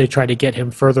once they try to get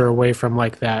him further away from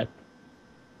like that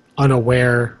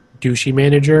unaware douchey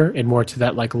manager and more to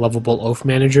that like lovable oaf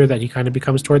manager that he kind of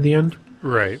becomes toward the end.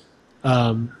 Right.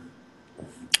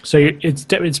 So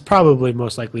it's probably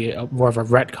most likely more of a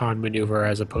retcon maneuver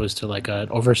as opposed to like an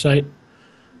oversight.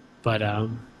 But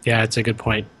yeah, it's a good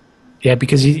point. Yeah,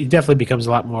 because he definitely becomes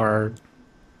a lot more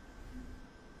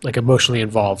like emotionally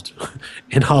involved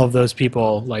in all of those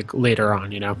people like later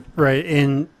on, you know. Right.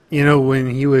 And, you know, when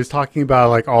he was talking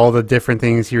about like all the different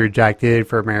things he rejected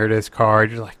for Meredith's card,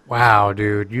 you're like, wow,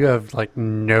 dude, you have like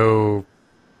no,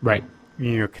 Right.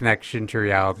 you know, connection to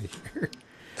reality here.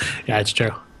 Yeah, it's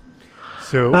true.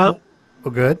 So,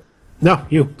 good. No,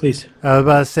 you, please. I was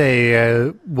about to say,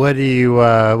 what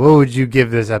would you give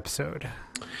this episode?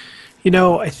 You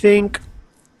know, I think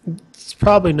it's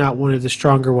probably not one of the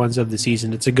stronger ones of the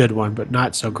season. It's a good one, but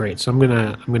not so great. So I'm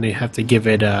gonna have to give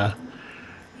it a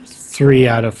 3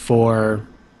 out of 4.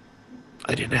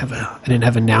 I didn't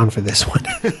have a noun for this one.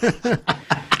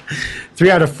 3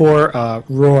 out of 4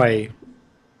 Roy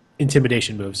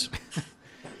intimidation moves.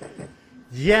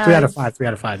 Yeah. 3 out of 5. 3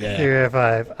 out of 5. Yeah. 3 out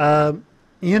of 5.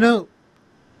 You know,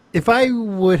 if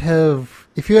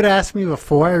you had asked me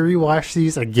before I rewatched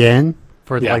these again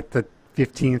for like the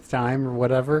 15th time or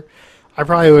whatever, I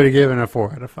probably would have given a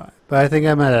 4 out of 5. But I think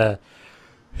I'm at a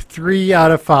 3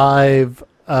 out of 5.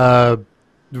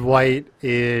 Dwight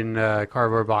in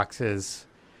cardboard boxes.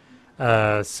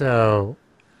 So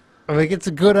I think it's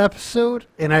a good episode,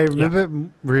 and I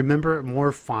remember it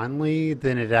more fondly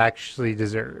than it actually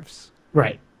deserves.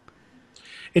 Right.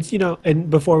 It's, and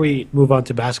before we move on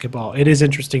to basketball, it is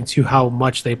interesting too how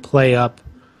much they play up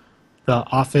the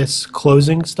office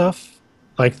closing stuff,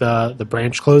 like the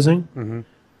branch closing.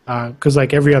 Because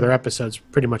like every other episode's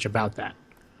pretty much about that.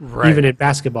 Right. Even in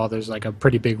basketball, there's like a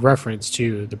pretty big reference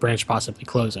to the branch possibly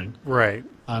closing. Right.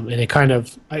 And it kind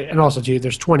of, and also too,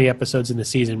 there's 20 episodes in the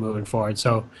season moving forward,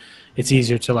 so it's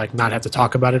easier to like not have to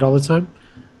talk about it all the time.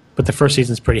 But the first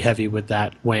season's pretty heavy with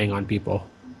that weighing on people.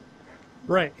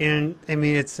 Right. And I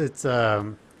mean, it's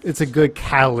a good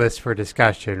catalyst for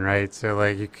discussion, right? So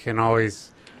like you can always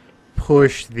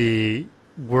push the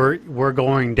we're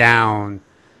going down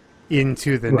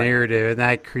into the narrative, and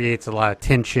that creates a lot of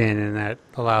tension, and that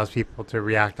allows people to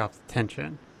react off the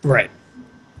tension. Right.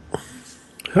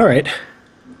 All right.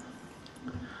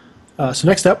 So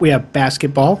next up, we have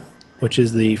basketball, which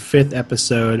is the 5th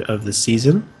episode of the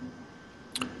season.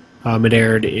 It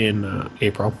aired in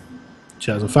April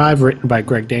 2005, written by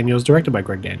Greg Daniels, directed by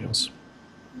Greg Daniels.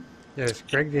 Yes,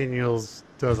 Greg Daniels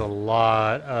does a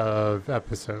lot of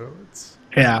episodes.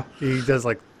 Yeah. He does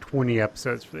like 20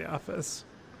 episodes for The Office.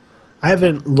 I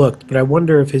haven't looked, but I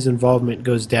wonder if his involvement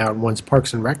goes down once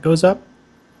Parks and Rec goes up.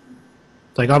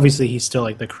 Like, obviously, he's still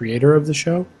like the creator of the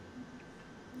show,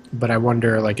 but I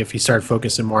wonder like if he started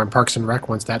focusing more on Parks and Rec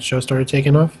once that show started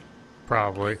taking off.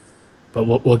 Probably, but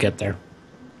we'll get there.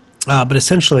 But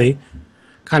essentially,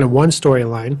 kind of one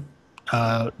storyline: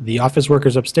 the office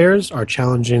workers upstairs are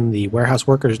challenging the warehouse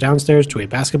workers downstairs to a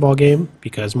basketball game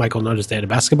because Michael noticed they had a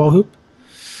basketball hoop,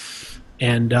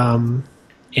 and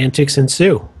antics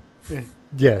ensue.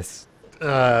 Yes.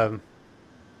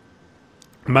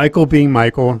 Michael, being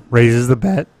Michael, raises the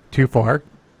bet too far.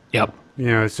 Yep.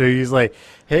 So he's like,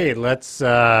 hey, let's,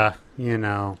 because...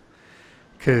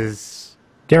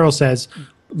 Daryl says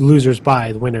losers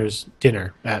buy the winners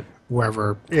dinner at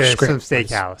wherever. Yeah, some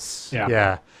steakhouse.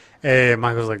 Yeah. And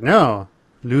Michael's like, no,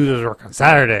 losers work on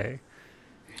Saturday.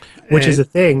 Which is a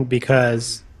thing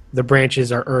because the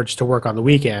branches are urged to work on the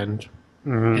weekend,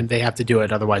 and they have to do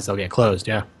it, otherwise they'll get closed,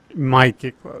 Might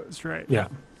get closed, right? Yeah.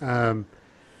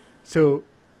 So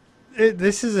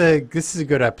this is a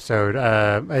good episode.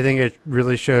 I think it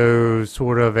really shows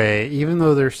sort of even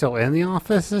though they're still in the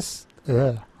office,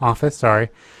 you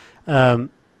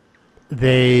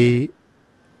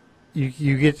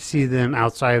get to see them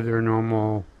outside of their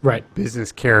normal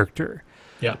business character.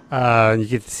 Yeah. You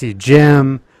get to see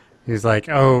Jim. He's like,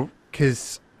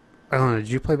 because I don't know. Did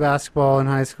you play basketball in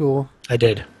high school? I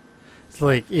did. It's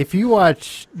like if you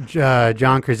watch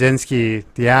John Krasinski,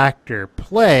 the actor,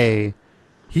 play,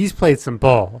 he's played some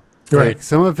ball. Right. Like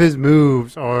some of his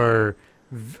moves are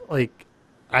like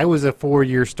I was a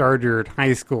 4-year starter in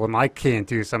high school, and I can't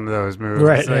do some of those moves.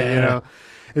 Right. So, you know.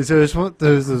 And so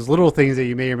there's those little things that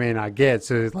you may or may not get.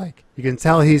 So like you can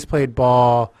tell he's played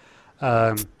ball.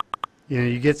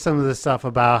 You get some of the stuff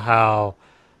about how.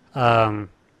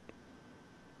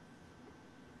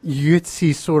 You get to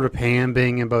see sort of Pam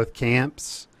being in both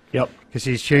camps. Yep. Because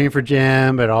she's cheering for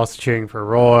Jim, but also cheering for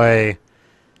Roy.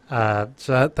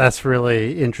 So that's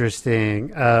really interesting.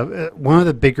 One of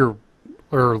the bigger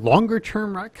or longer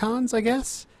term retcons, I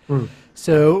guess.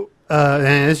 So,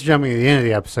 and this is jumping to the end of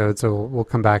the episode, so we'll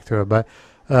come back to it. But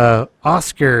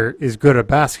Oscar is good at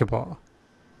basketball,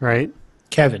 right?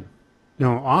 Kevin.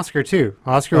 No, Oscar too.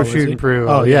 Oscar was shooting through.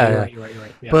 Oh, yeah. You're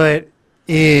right. Yeah. But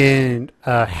in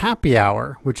Happy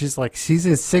Hour, which is like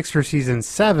season 6 or season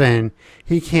 7,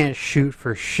 he can't shoot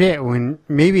for shit. When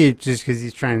maybe it's just because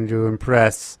he's trying to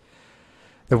impress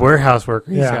the warehouse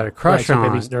worker he's got a crush on.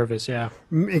 Maybe he's nervous. Yeah,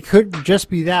 it could just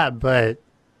be that, but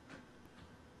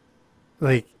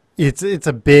like it's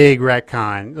a big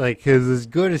retcon. Like, because as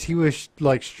good as he was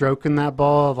like stroking that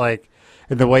ball, like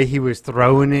and the way he was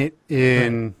throwing it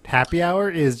in Happy Hour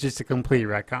is just a complete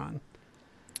retcon.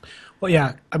 Well,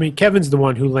 yeah. I mean, Kevin's the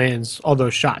one who lands all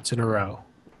those shots in a row.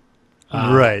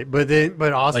 Right. But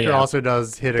Oscar also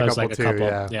does hit a couple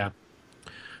too. Yeah.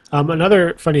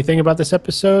 Another funny thing about this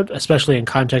episode, especially in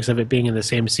context of it being in the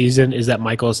same season, is that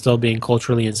Michael is still being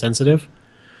culturally insensitive.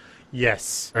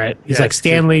 Yes. Right? He's Yes. like,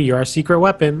 Stanley, you're our secret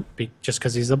weapon, just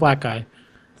because he's a black guy.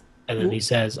 And then he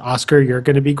says, Oscar, you're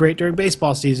going to be great during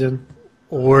baseball season.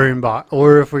 Or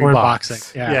or if we Or in box.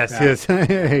 boxing. Yeah, Yes, yeah. yes.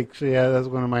 Actually, yeah, that's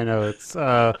one of my notes.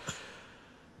 But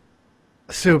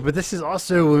this is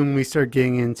also when we start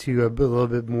getting into a little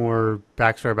bit more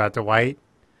backstory about Dwight.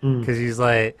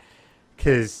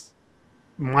 Because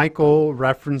Michael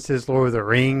references Lord of the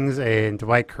Rings and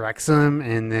Dwight corrects him,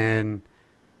 and then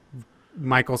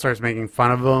Michael starts making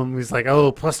fun of him. He's like,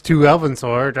 oh, +2 Elven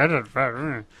Sword.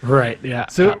 Right, yeah.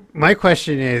 So my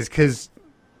question is, because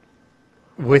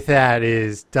with that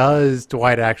is, does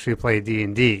Dwight actually play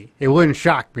D&D? It wouldn't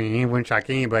shock me. It wouldn't shock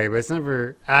anybody, but it's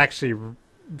never actually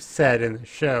said in the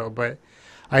show. But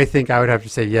I think I would have to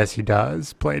say, yes, he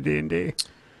does play D&D.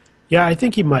 Yeah, I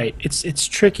think he might. It's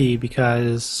tricky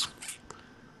because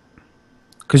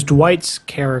Dwight's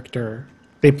character,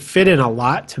 they fit in a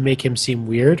lot to make him seem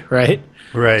weird, right?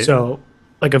 Right. So,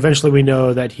 like, eventually we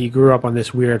know that he grew up on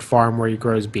this weird farm where he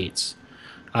grows beets.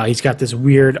 He's got this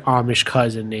weird Amish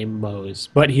cousin named Mose,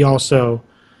 but he also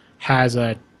has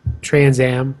a Trans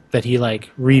Am that he,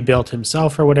 like, rebuilt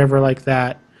himself or whatever like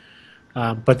that.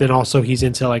 But then also he's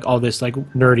into, like, all this, like,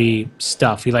 nerdy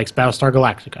stuff. He likes Battlestar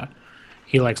Galactica.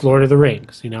 He likes Lord of the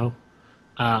Rings, you know?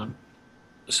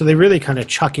 So they really kind of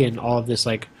chuck in all of this,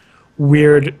 like,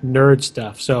 weird nerd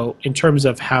stuff. So in terms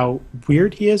of how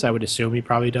weird he is, I would assume he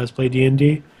probably does play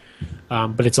D&D.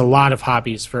 But it's a lot of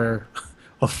hobbies for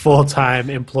a full-time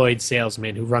employed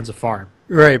salesman who runs a farm.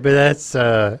 Right, but that's...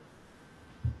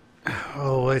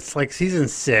 it's like season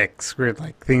 6 where,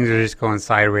 like, things are just going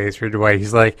sideways for Dwight.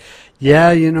 He's like,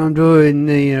 yeah, I'm doing,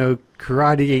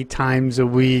 karate 8 times a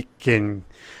week and...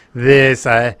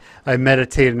 I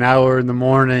meditate an hour in the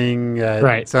morning at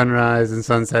Right. sunrise and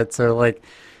sunset. So, like,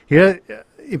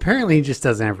 apparently he just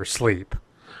doesn't ever sleep.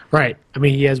 Right. I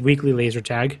mean, he has weekly laser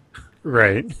tag.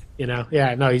 Right.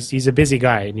 Yeah, no, he's a busy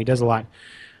guy and he does a lot.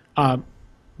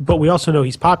 But we also know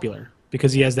he's popular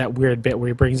because he has that weird bit where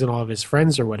he brings in all of his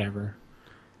friends or whatever.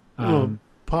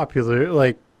 Popular,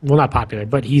 like... Well, not popular,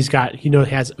 but he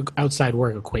has outside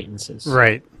work acquaintances.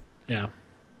 Right. Yeah.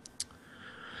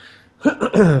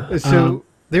 So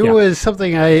there yeah. was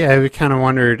something I kind of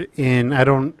wondered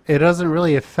it doesn't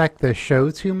really affect the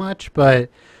show too much, but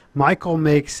Michael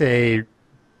makes a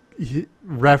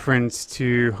reference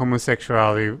to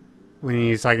homosexuality when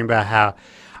he's talking about how,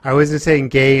 I wasn't saying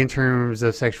gay in terms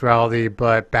of sexuality,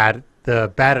 but bad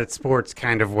at sports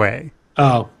kind of way.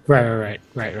 Oh, right.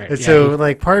 And Yeah, so,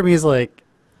 like, part of me is like,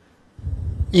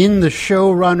 in the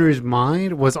showrunner's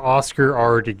mind, was Oscar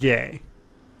already gay?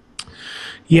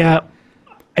 Yeah,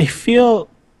 I feel.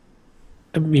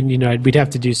 I mean, we'd have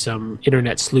to do some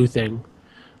internet sleuthing,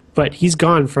 but he's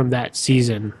gone from that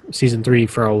season 3,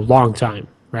 for a long time,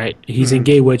 right? He's in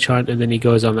Gay Witch Hunt, and then he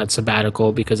goes on that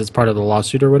sabbatical because it's part of the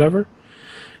lawsuit or whatever.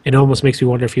 It almost makes me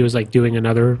wonder if he was, like, doing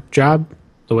another job,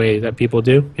 the way that people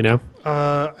do,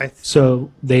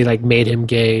 So they, like, made him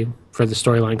gay for the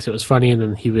storyline because it was funny, and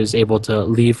then he was able to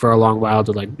leave for a long while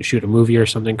to, like, shoot a movie or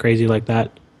something crazy like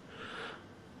that.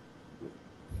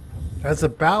 That's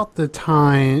about the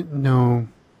time... No,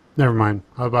 never mind.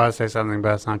 I was about to say something, but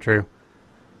that's not true.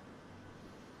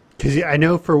 Because I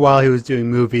know for a while he was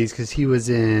doing movies because he was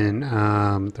in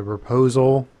The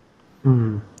Proposal,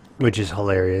 which is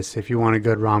hilarious. If you want a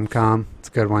good rom-com, it's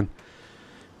a good one.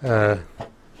 Ryan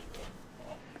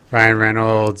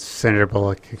Reynolds, Sandra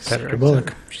Bullock, etc. Sandra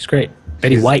Bullock, she's great.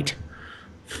 Betty White.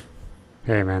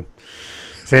 Hey, man.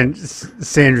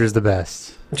 Sandra's the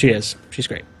best. She is. She's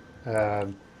great.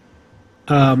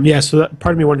 So that,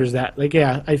 part of me wonders that. Like,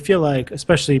 yeah, I feel like,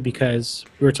 especially because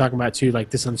we were talking about, too,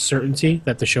 like, this uncertainty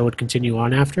that the show would continue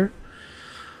on after.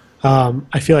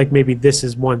 I feel like maybe this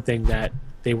is one thing that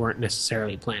they weren't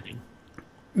necessarily planning.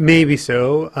 Maybe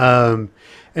so. And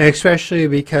especially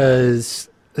because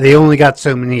they only got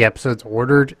so many episodes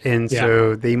ordered, and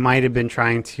so they might have been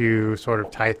trying to sort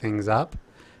of tie things up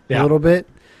a little bit.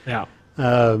 Yeah.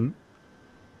 And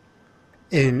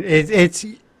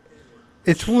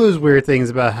it's one of those weird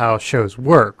things about how shows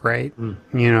work, right?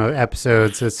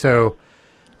 Episodes. And so,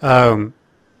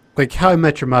 like How I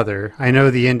Met Your Mother, I know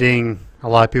the ending a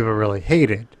lot of people really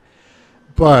hated,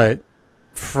 but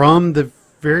from the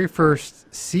very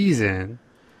first season,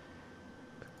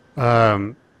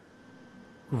 Robin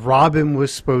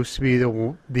was supposed to be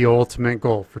the ultimate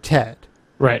goal for Ted,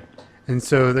 right? And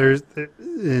so they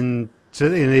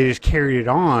just carried it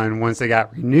on once they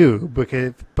got renewed.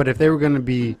 But if they were going to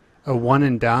be a one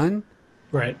and done,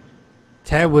 right,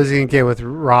 Ted was going to get with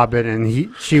Robin,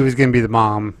 and she was going to be the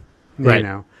mom. You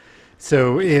know,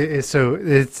 so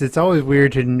it's always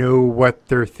weird to know what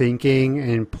they're thinking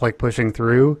and like pushing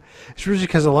through, especially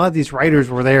because a lot of these writers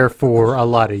were there for a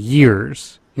lot of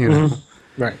years. You know,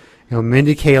 Right. You know,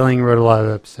 Mindy Kaling wrote a lot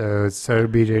of episodes. So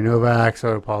did B.J. Novak.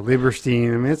 So did Paul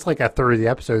Lieberstein. I mean, it's like a third of the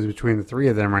episodes between the three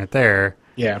of them right there.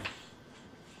 Yeah.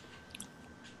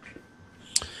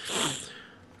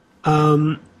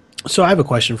 So I have a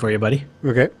question for you, buddy.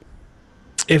 Okay.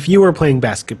 If you were playing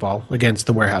basketball against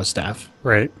the warehouse staff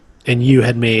Right. and you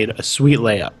had made a sweet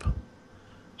layup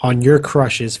on your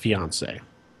crush's fiance,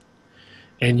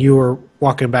 and you were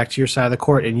walking back to your side of the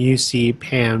court and you see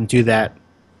Pam do that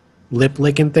lip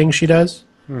licking thing she does,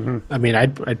 I mean,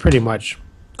 I'd pretty much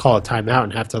call a timeout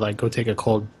and have to like go take a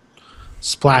cold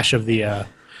splash of the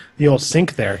old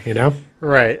sink there, you know?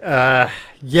 Right.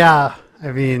 Yeah.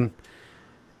 I mean,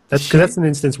 That's an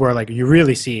instance where like you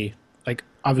really see, like,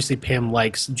 obviously Pam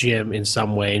likes Jim in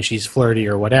some way and she's flirty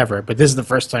or whatever, but this is the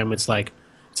first time it's like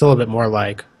it's a little bit more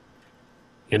like,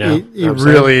 you know, you're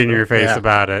really in your face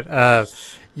about it.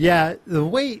 Yeah, the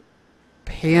way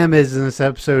Pam is in this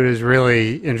episode is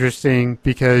really interesting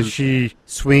because she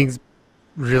swings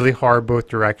really hard both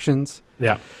directions.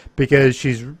 Yeah. Because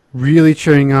she's really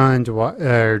cheering on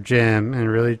Jim and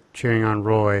really cheering on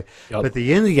Roy. Yep. But at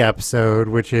the end of the episode,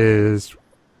 which is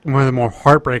one of the more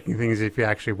heartbreaking things if you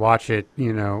actually watch it,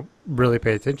 you know, really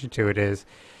pay attention to it, is,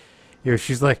 you know,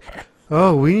 she's like,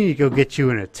 oh, we need to go get you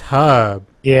in a tub.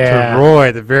 Yeah. To Roy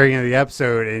at the very end of the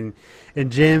episode.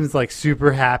 And Jim's like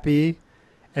super happy.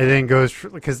 And then goes,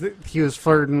 because he was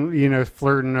flirting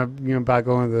about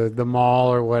going to the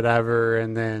mall or whatever.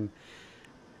 And then,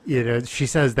 you know, she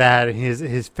says that, and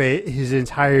his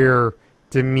entire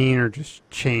demeanor just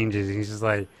changes. He's just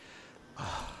like,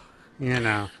 oh, you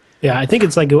know. Yeah, I think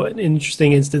it's like an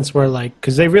interesting instance where, like,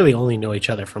 because they really only know each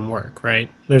other from work, right?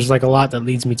 There's like a lot that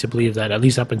leads me to believe that at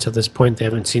least up until this point they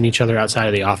haven't seen each other outside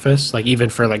of the office, like even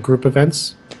for like group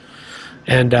events.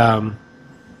 And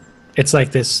it's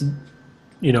like this,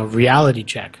 you know, reality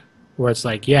check where it's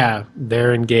like, yeah,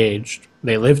 they're engaged,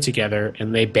 they live together,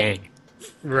 and they bang.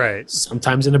 Right.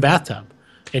 Sometimes in a bathtub.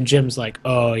 And Jim's like,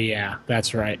 oh, yeah,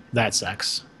 that's right. That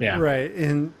sucks. Yeah. Right.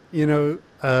 And, you know,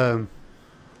 I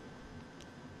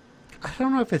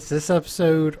don't know if it's this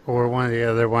episode or one of the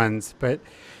other ones, but,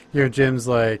 you know, Jim's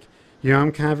like, you know,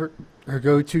 I'm kind of her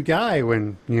go-to guy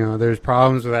when, you know, there's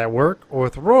problems with at work or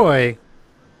with Roy.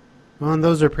 Well, and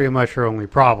those are pretty much her only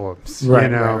problems. Right, you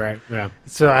know? right, yeah.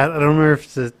 So I don't remember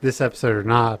if it's this episode or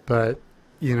not, but,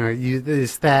 you know,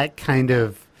 there's that kind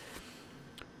of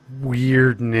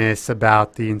weirdness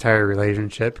about the entire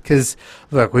relationship. Because,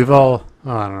 look, we've all,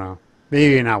 I don't know,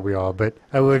 maybe not we all, but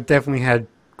I would have definitely had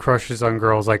crushes on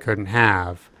girls I couldn't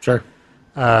have. Sure.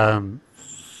 And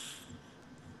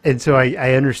so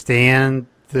I understand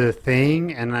the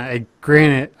thing, and I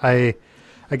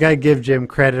gotta give Jim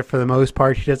credit for the most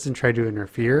part. He doesn't try to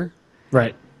interfere.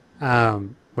 Right.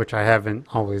 Which I haven't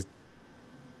always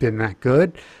been that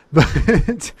good.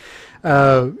 But,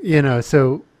 you know,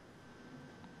 so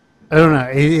I don't know.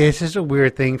 It's just a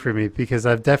weird thing for me because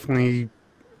I've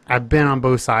been on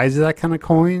both sides of that kind of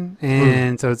coin.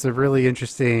 And so it's a really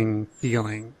interesting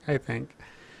feeling, I think.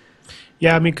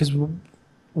 Yeah, I mean, because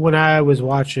when I was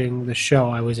watching the show,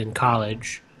 I was in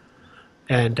college.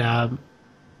 And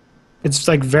it's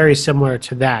like very similar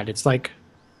to that. It's like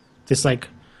this like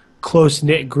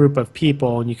close-knit group of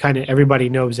people, and you kind of everybody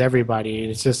knows everybody,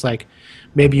 and it's just like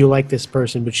maybe you like this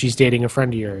person but she's dating a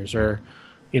friend of yours, or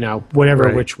you know, whatever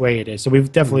Right. which way it is. So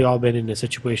we've definitely all been in a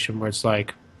situation where it's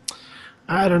like,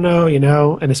 I don't know, you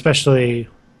know, and especially,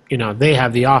 you know, they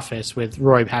have the office with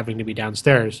Roy having to be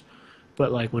downstairs,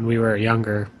 but like when we were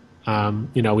younger,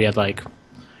 you know, we had like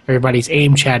everybody's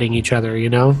aim chatting each other, you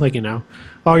know, like, you know,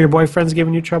 oh, your boyfriend's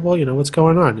giving you trouble, you know, what's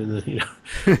going on? And you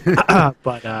know,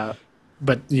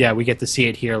 but yeah, we get to see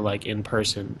it here like in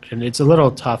person, and it's a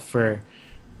little tough for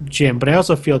Jim. But I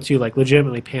also feel too like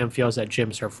legitimately Pam feels that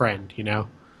Jim's her friend, you know.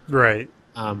 Right.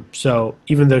 So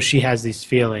even though she has these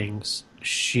feelings,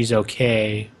 she's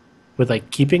okay with like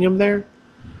keeping him there.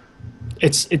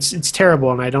 It's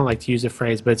terrible, and I don't like to use the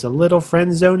phrase, but it's a little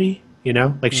friend zoney, you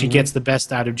know. Like she gets the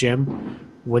best out of Jim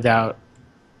without,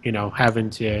 you know, having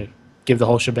to give the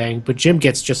whole shebang. But Jim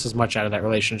gets just as much out of that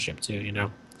relationship too, you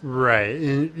know. Right.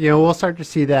 And, you know, we'll start to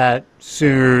see that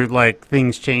sooner, like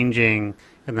things changing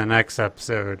in the next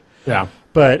episode. Yeah.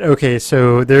 But, okay,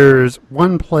 so there's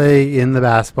one play in the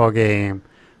basketball game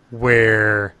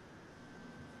where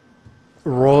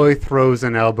Roy throws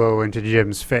an elbow into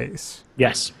Jim's face.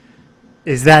 Yes.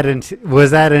 Was that an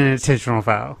intentional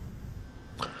foul?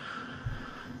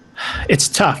 It's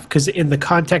tough because in the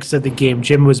context of the game,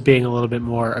 Jim was being a little bit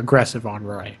more aggressive on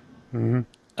Roy. Mm-hmm.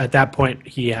 At that point,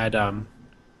 he had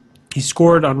he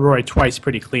scored on Roy twice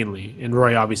pretty cleanly, and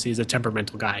Roy obviously is a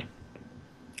temperamental guy.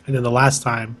 And then the last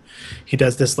time, he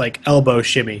does this like elbow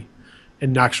shimmy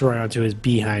and knocks Roy onto his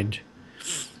behind.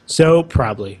 So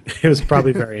probably it was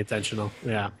probably very intentional.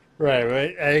 Yeah.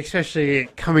 Right. Especially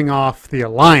coming off the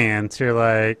alliance, you're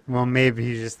like, well, maybe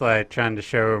he's just like trying to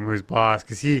show him who's boss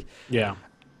because he. Yeah.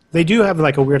 They do have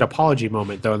like a weird apology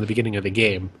moment though in the beginning of the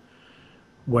game,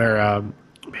 where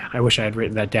man, I wish I had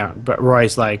written that down. But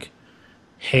Roy's like,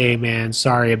 "Hey man,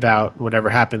 sorry about whatever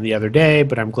happened the other day,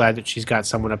 but I'm glad that she's got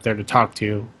someone up there to talk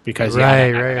to because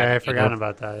right. I forgot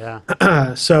about that.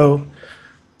 Yeah. So,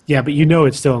 yeah, but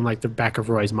it's still in like the back of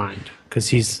Roy's mind because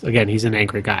he's an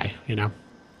angry guy,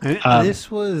 And this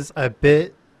was a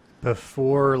bit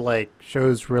before like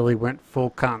shows really went full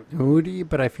continuity,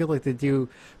 but I feel like they do,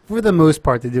 for the most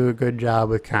part, they do a good job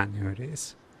with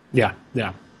continuities. Yeah.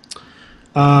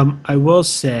 I will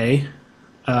say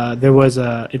there was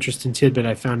a interesting tidbit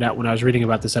I found out when I was reading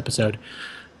about this episode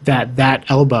that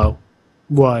elbow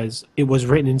was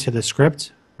written into the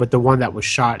script, but the one that was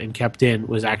shot and kept in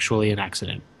was actually an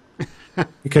accident.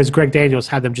 Because Greg Daniels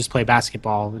had them just play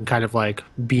basketball and kind of like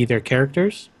be their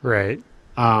characters. Right.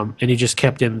 And he just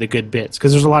kept in the good bits.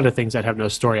 Because there's a lot of things that have no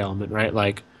story element, right?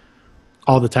 Like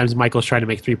all the times Michael's trying to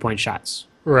make 3-point shots.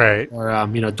 Right. Or,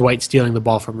 Dwight stealing the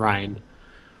ball from Ryan.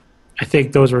 I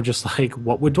think those were just like,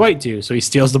 what would Dwight do? So he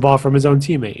steals the ball from his own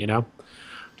teammate,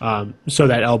 So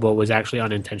that elbow was actually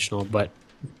unintentional. But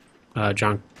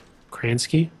John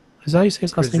Krasinski, is that how you say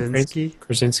his last name?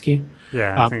 Krasinski?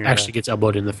 Yeah. Actually gets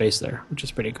elbowed in the face there, which is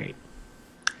pretty great.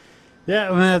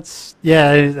 Yeah,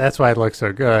 that's why it looked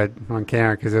so good on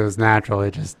camera because it was natural.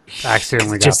 It just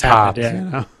accidentally got popped.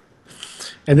 Yeah.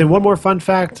 And then one more fun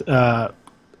fact: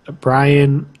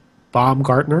 Brian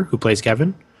Baumgartner, who plays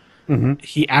Kevin,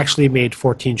 he actually made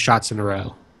 14 shots in a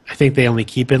row. I think they only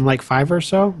keep in like 5 or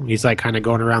so. He's like kind of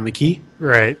going around the key.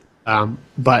 Right.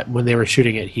 But when they were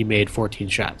shooting it, he made 14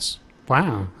 shots.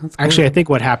 Wow. That's cool. Actually, I think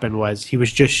what happened was he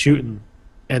was just shooting,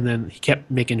 and then he kept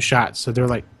making shots. So they're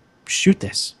like, shoot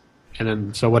this. And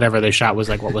then, so whatever they shot was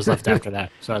like what was left after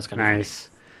that. So that's kind of nice.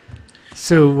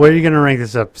 So what are you going to rank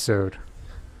this episode?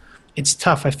 It's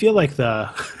tough. I feel like the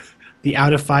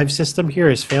out of 5 system here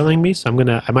is failing me. So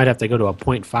I might have to go to a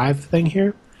 0.5 thing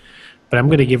here. But I'm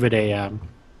going to give it a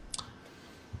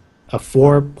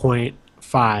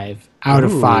 4.5 out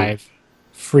of 5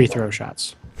 free throw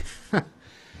shots.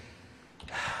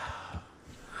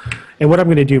 And what I'm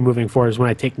going to do moving forward is when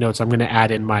I take notes, I'm going to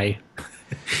add in my...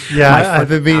 I've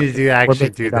been meaning to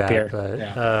do that.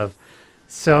 But,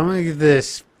 so I'm going to give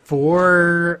this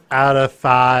 4 out of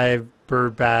 5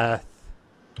 bird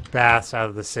baths out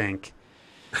of the sink.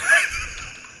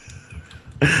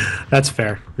 That's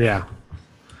fair. Yeah.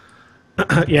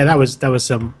 Yeah, that was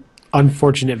some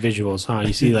unfortunate visuals, huh?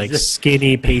 You see like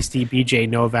skinny, pasty BJ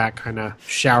Novak kind of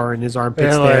showering his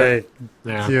armpits there.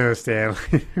 Yeah.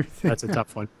 Stanley. That's a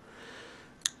tough one.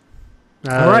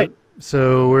 All right.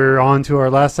 So we're on to our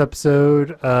last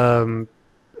episode,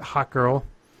 Hot Girl.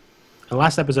 The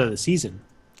last episode of the season.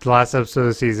 The last episode of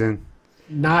the season.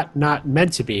 Not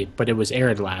meant to be, but it was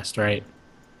aired last, right?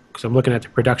 Because I'm looking at the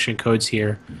production codes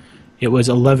here. It was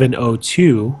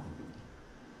 11:02.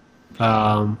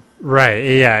 Right.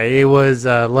 Yeah. It was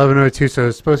 11:02. So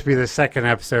it's supposed to be the second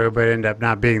episode, but it ended up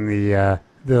not being the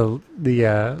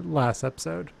last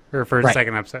episode or first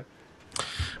second episode.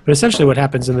 But essentially, what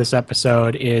happens in this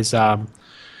episode is the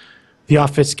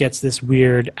office gets this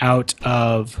weird out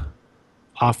of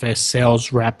office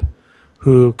sales rep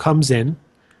who comes in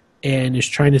and is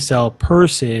trying to sell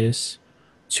purses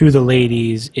to the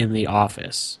ladies in the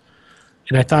office.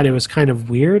 And I thought it was kind of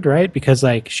weird, right? Because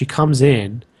like she comes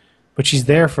in, but she's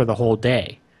there for the whole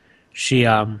day. She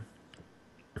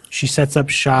sets up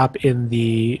shop in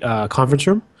the conference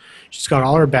room. She's got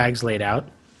all her bags laid out.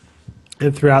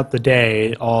 And throughout the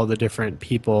day, all the different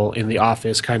people in the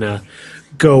office kind of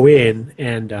go in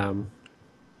and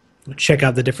check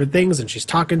out the different things. And she's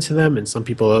talking to them. And some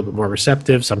people are a little bit more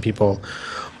receptive. Some people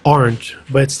aren't.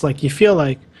 But it's like you feel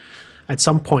like at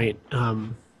some point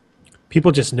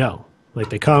people just know.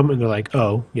 Like they come and they're like,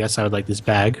 oh, yes, I would like this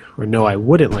bag. Or no, I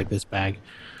wouldn't like this bag.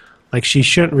 Like she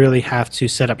shouldn't really have to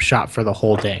set up shop for the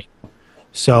whole day.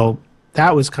 So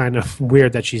that was kind of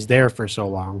weird that she's there for so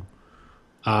long.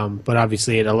 But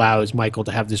obviously it allows Michael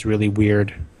to have this really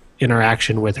weird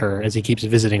interaction with her as he keeps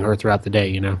visiting her throughout the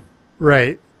day,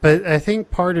 Right. But I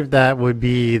think part of that would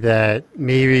be that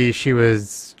maybe she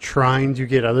was trying to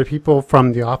get other people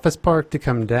from the office park to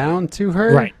come down to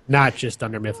her. Right. Not just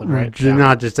under Mifflin, right?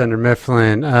 Not just under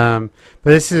Mifflin. But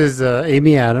this is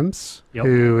Amy Adams, Yep.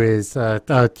 who is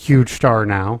a huge star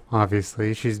now,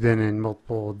 obviously. She's been in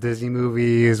multiple Disney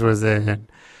movies, was in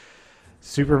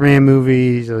Superman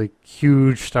movies, a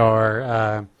huge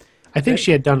star. I think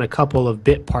she had done a couple of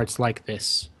bit parts like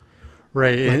this.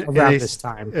 Right. Like around this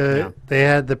time, yeah. They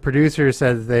had the producers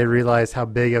said that they realized how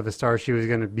big of a star she was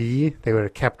going to be. They would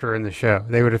have kept her in the show.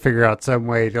 They would have figured out some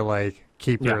way to like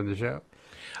keep her in the show.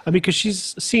 I mean, because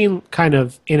she's seen kind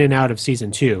of in and out of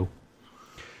season 2.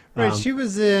 Right. She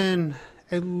was in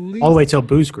at least All the way till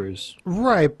Booze Cruise.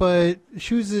 Right, but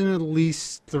she was in at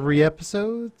least 3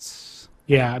 episodes.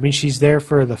 Yeah, I mean, she's there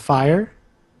for the fire.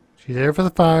 She's there for the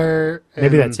fire.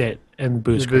 Maybe that's it. And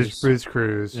Booze Cruise. Booze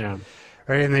Cruise. Yeah.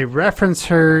 Right, and they reference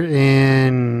her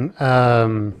in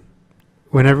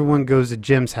when everyone goes to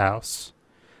Jim's house,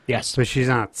 Yes. but she's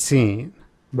not seen.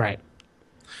 Right.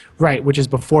 Right, which is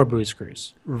before Booze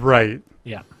Cruise. Right.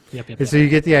 Yeah. Yep. And so you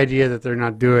get the idea that they're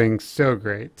not doing so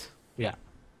great. Yeah.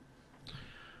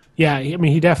 Yeah, I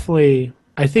mean, he definitely.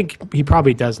 I think he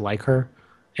probably does like her,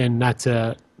 and not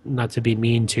to be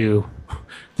mean to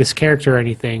this character or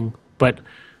anything, but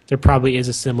there probably is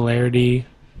a similarity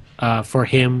for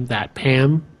him that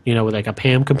Pam, with like a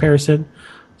Pam comparison.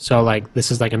 So like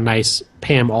this is like a nice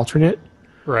Pam alternate.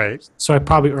 Right. So I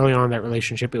probably early on in that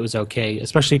relationship it was okay,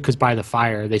 especially because by the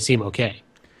fire they seem okay.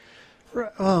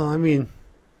 Well, I mean,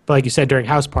 But like you said, during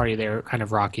House Party they were kind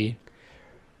of rocky.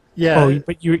 yeah. Oh,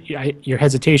 but your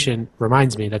hesitation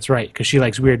reminds me. That's right, because she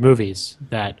likes weird movies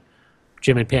that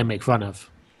Jim and Pam make fun of.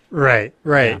 Right.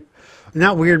 Yeah.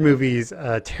 Not weird movies,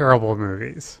 terrible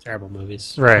movies. Terrible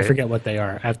movies. Right. I forget what they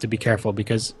are. I have to be careful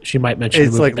because she might mention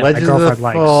It's a movie like that my Legends of girlfriend the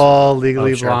likes. Fall,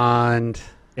 Legally Oh, sure. Blonde.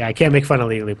 Yeah, I can't make fun of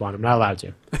Legally Blonde. I'm not allowed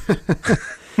to.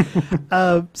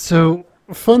 So,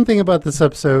 fun thing about this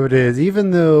episode is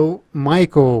even though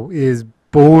Michael is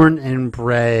born and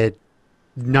bred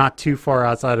not too far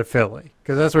outside of Philly,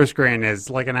 because that's where Scranton is,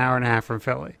 like an hour and a half from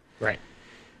Philly, Right.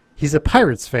 he's a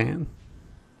Pirates fan,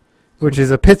 which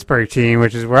is a Pittsburgh team,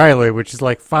 which is where I live, which is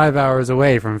like 5 hours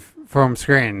away from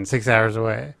Scranton, 6 hours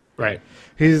away. Right.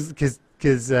 Because he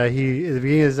at the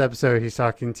beginning of this episode, he's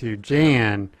talking to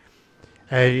Jan,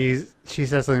 and she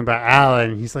says something about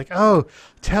Alan. He's like, "Oh,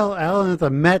 tell Alan that the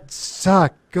Mets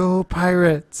suck. Go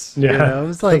Pirates!" Yeah.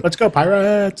 It's like, Let's go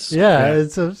Pirates. yeah,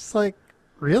 it's just like,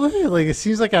 really? Like, it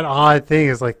seems like an odd thing.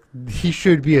 It's like he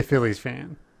should be a Phillies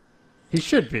fan. He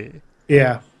should be.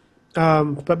 Yeah.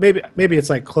 But maybe it's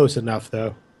like close enough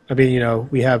though. I mean,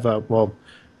 we have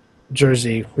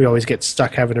Jersey. We always get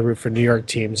stuck having to root for New York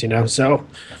teams, so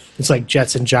it's like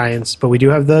Jets and Giants. But we do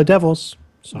have the Devils,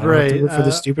 so I don't have to Right, root for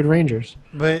the stupid Rangers.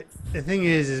 But the thing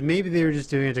is maybe they were just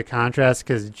doing it to contrast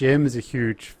because Jim is a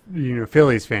huge,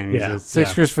 Phillies fan. He's Yeah, a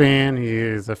Sixers fan. He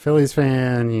is a Phillies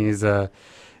fan. He's a,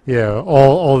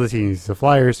 all the teams. He's a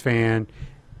Flyers fan,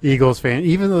 Eagles fan.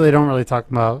 Even though they don't really talk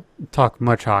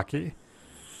much hockey.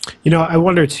 I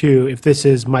wonder too if this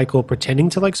is Michael pretending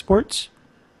to like sports,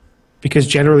 because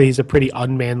generally he's a pretty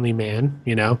unmanly man.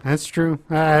 That's true.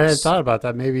 I had thought about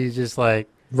that. Maybe he's just like,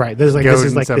 Right. This is like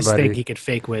Goading this somebody. thing he could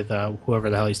fake with whoever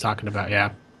the hell he's talking about.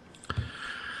 Yeah.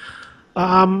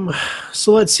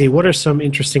 So let's see. What are some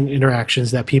interesting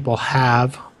interactions that people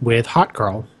have with Hot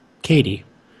Girl, Katie?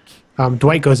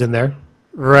 Dwight goes in there.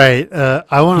 right.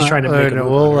 I want He's trying to make a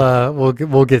move on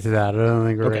we'll get to that. I don't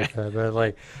think we're Okay. ready for that. But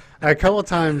like a couple of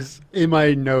times in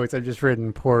my notes, I've just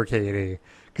written poor Katie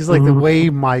because like the way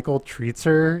Michael treats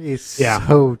her is Yeah.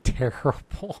 so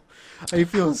terrible. I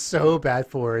feel so bad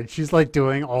for her, and she's like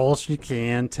doing all she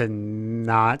can to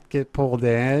not get pulled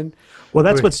in. Well,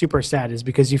 that's Wait. what's super sad is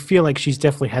because you feel like she's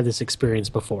definitely had this experience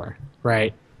before,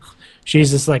 right? She's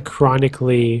just like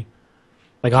chronically,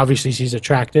 like obviously she's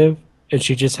attractive, and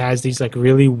she just has these like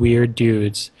really weird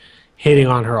dudes hitting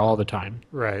on her all the time.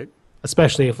 Right.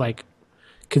 Especially if like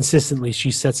consistently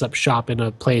she sets up shop in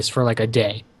a place for like a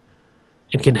day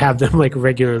and can have them like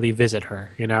regularly visit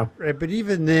her, Right, but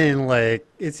even then, like,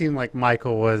 it seemed like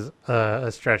Michael was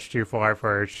a stretch too far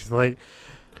for her. She's like,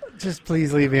 just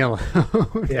please leave me alone.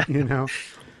 Yeah.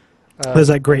 Uh, There's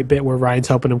that great bit where Ryan's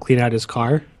helping him clean out his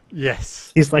car.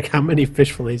 Yes. He's like, how many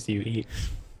fish fillets do you eat?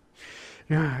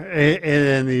 Yeah, and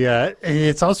then and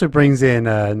it also brings in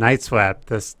Night Swept,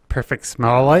 this perfect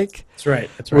smell alike, That's right.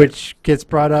 which gets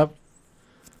brought up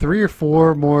 3 or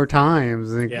 4 more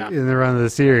times Yeah. in the run of the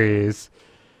series.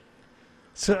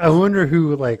 So I wonder who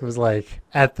was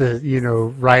at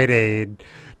the Rite Aid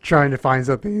trying to find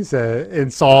something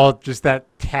and saw just that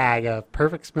tag of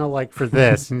perfect smell like for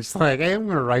this. And it's like, hey, I'm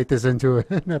going to write this into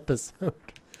an episode.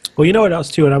 Well, you know what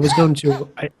else too? And I was going to,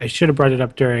 I should have brought it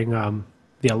up during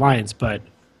the Alliance,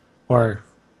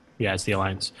 it's the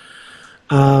Alliance.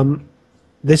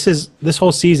 This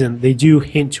whole season, they do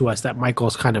hint to us that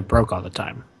Michael's kind of broke all the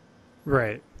time.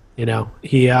 Right. You know,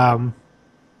 he,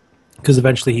 because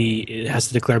eventually he has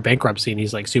to declare bankruptcy and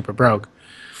he's like super broke.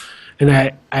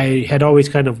 And I had always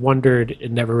kind of wondered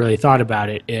and never really thought about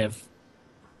it if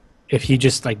he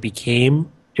just like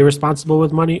became irresponsible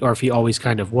with money or if he always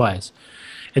kind of was.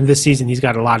 And this season he's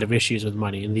got a lot of issues with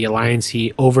money. In the Alliance,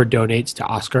 he over donates to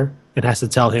Oscar and has to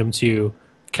tell him to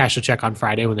cash a check on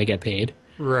Friday when they get paid.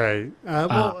 Right.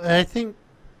 Well, I think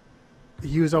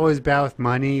he was always bad with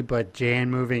money, but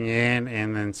Jan moving in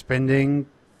and then spending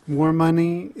more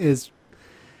money is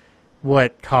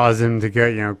what caused him to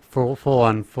go,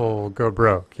 full go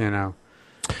broke,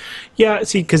 Yeah,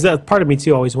 see, because that part of me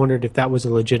too always wondered if that was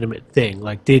a legitimate thing.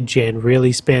 Like, did Jan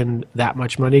really spend that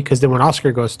much money? Because then when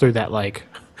Oscar goes through that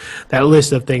that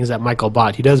list of things that Michael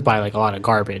bought, he does buy like a lot of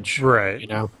garbage, right?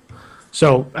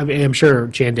 So I mean, I'm sure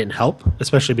Jan didn't help,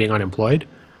 especially being unemployed,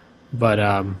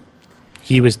 but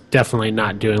he was definitely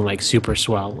not doing like super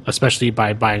swell, especially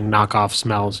by buying knockoff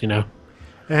smells, And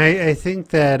I think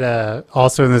that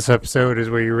also in this episode is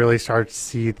where you really start to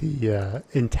see the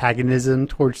antagonism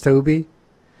towards Toby.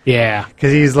 Yeah.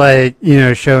 Because he's like,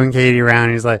 showing Katie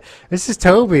around. He's like, this is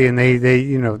Toby. And they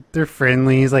they're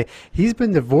friendly. He's like, he's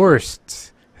been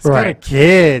divorced. He's got a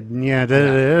kid.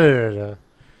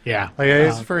 Yeah. Like,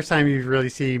 it's the first time you really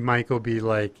see Michael be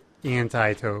like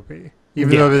anti-Toby.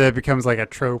 Even though that becomes like a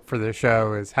trope for the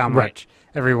show is how much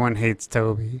everyone hates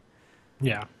Toby.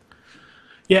 Yeah.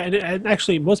 Yeah, and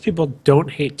actually, most people don't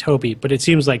hate Toby, but it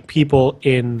seems like people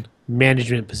in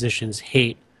management positions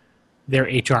hate their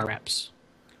HR reps.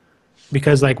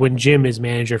 Because, like, when Jim is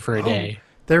manager for a day...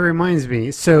 That reminds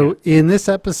me. So, in this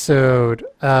episode,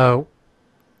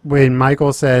 when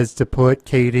Michael says to put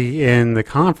Katie in the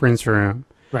conference room...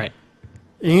 Right.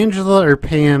 Angela or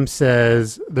Pam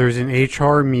says there's an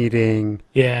HR meeting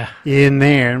in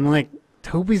there. I'm like,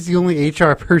 Toby's the only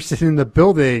HR person in the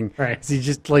building. Right. Is he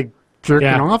just, like...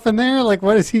 jerking off in there? Like,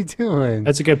 what is he doing?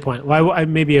 That's a good point. Well, I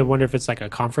wonder if it's like a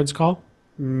conference call.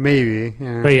 Maybe,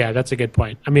 yeah. But yeah, that's a good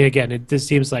point. I mean, again, it just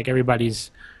seems like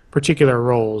everybody's particular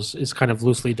roles is kind of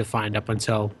loosely defined up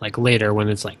until like later when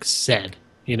it's like said,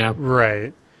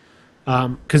 Right.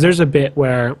 Because there's a bit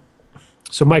where,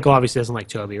 so Michael obviously doesn't like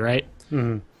Toby, right?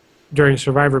 Mm-hmm. During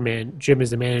Survivor Man, Jim is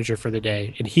the manager for the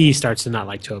day, and he starts to not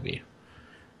like Toby.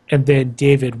 And then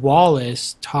David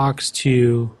Wallace talks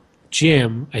to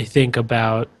Jim, I think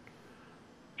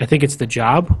it's the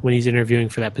job when he's interviewing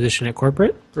for that position at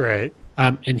corporate. Right.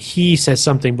 And he says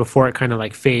something before it kind of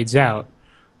like fades out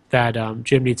that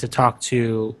Jim needs to talk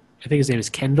to, I think his name is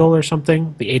Kendall or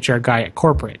something, the HR guy at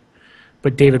corporate.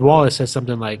 But David Wallace says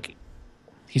something like,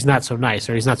 he's not so nice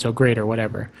or he's not so great or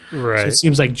whatever. Right. So it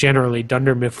seems like generally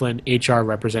Dunder Mifflin HR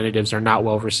representatives are not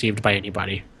well received by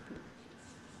anybody.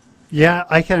 Yeah,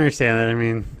 I can understand that. I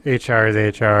mean, HR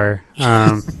is HR.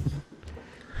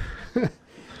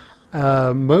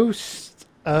 Most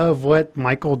of what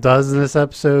Michael does in this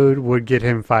episode would get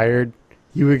him fired.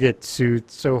 He would get sued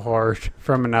so hard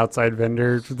from an outside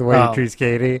vendor for the way he treats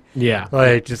Katie. Yeah.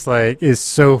 Is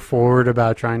so forward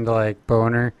about trying to, like,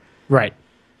 bone her. Right.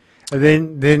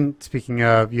 And then speaking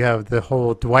of, you have the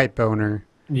whole Dwight boner.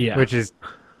 Yeah. Which is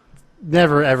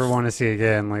never, ever want to see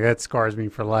again. Like, that scars me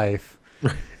for life.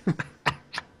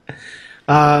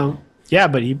 Yeah,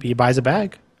 but he buys a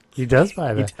bag. He does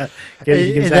buy that.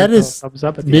 That is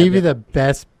maybe the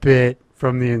best bit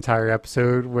from the entire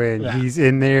episode when he's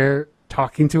in there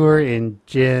talking to her and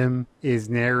Jim is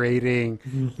narrating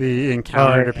the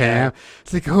encounter to Pam.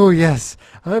 It's like, oh yes,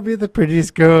 I'll be the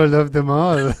prettiest girl of them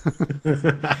all.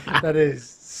 That is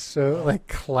so like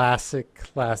classic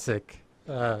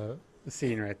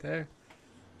scene right there.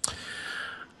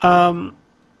 I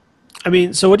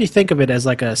mean, so what do you think of it as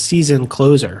like a season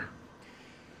closer?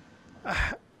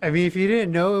 I mean, if you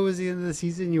didn't know it was the end of the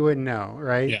season, you wouldn't know,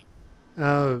 right?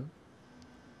 Yeah.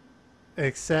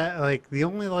 Except, like, the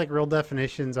only, like, real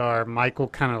definitions are Michael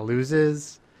kind of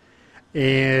loses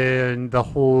and the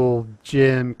whole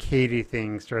Jim-Katie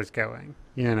thing starts going,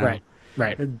 Right.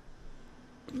 And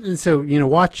so,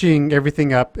 watching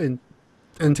everything up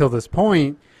until this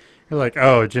point, you're like,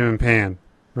 oh, Jim and Pam,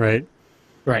 right?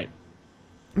 Right.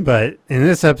 But in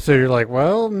this episode, you're like,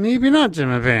 well, maybe not Jim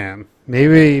and Pam.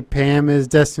 Maybe Pam is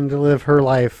destined to live her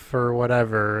life or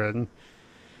whatever. And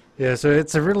yeah, so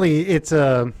it's a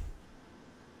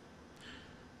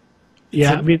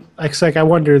Yeah, I mean, it's like I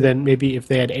wonder then maybe if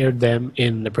they had aired them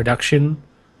in the production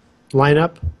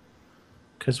lineup.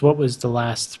 Because what was the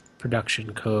last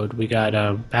production code? We got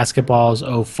basketball's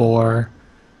 04,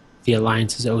 the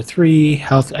Alliance is 03,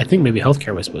 health. I think maybe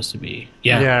healthcare was supposed to be.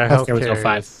 Yeah, healthcare was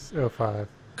 05. 05.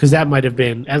 Because that might have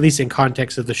been, at least in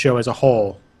context of the show as a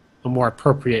whole, a more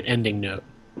appropriate ending note.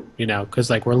 You know, because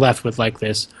like we're left with like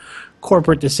this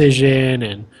corporate decision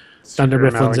and Thunder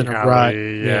Mifflin's in a rut.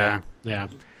 Yeah.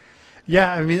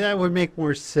 Yeah, I mean, that would make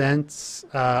more sense.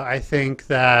 I think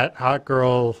that Hot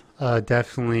Girl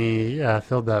definitely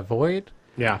filled that void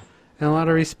Yeah. in a lot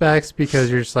of respects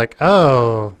because you're just like,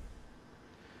 oh,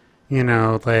 you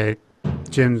know, like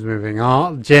Jim's moving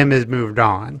on. Jim has moved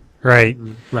on, right?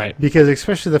 Right. Because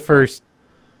especially the first,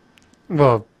 these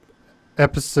 4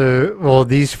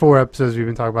 episodes we've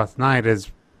been talking about tonight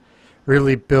is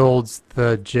really builds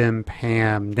the Jim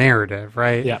Pam narrative,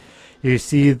 right? Yeah. You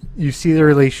see the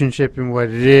relationship and what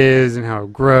it is and how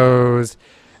it grows,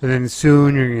 and then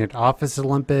soon you're going to get Office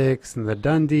Olympics and the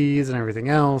Dundies and everything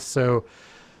else. So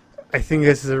I think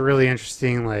this is a really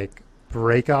interesting like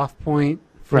break off point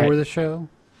for the show.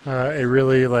 It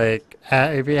really like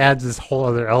it adds this whole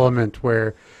other element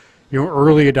where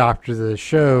early adopters of the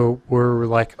show were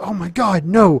like, oh my God,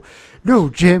 no,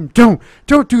 Jim, don't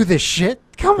do this shit.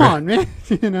 Come on, man.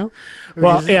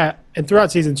 Well, yeah, and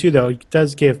throughout season 2, though, it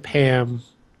does give Pam,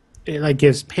 it like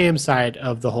gives Pam's side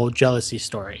of the whole jealousy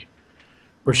story,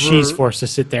 where she's forced to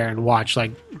sit there and watch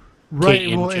like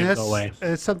Kate and Jim go away.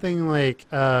 It's something like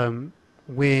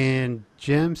when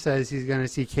Jim says he's going to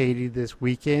see Katie this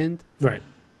weekend, Right.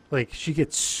 like she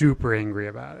gets super angry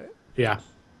about it, Yeah.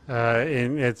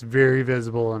 and it's very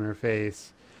visible on her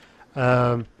face.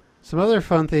 Some other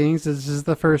fun things. This is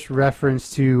the first reference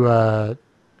to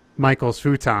Michael's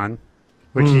futon,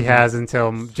 which he has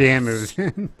until Jan moves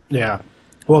in. Yeah.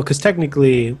 Well, because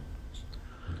technically,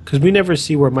 because we never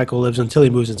see where Michael lives until he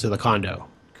moves into the condo.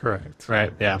 Correct.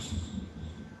 Right. Yeah.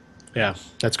 Yeah.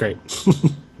 That's great.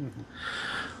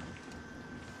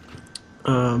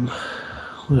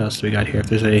 What else do we got here? If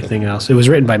there's anything else, it was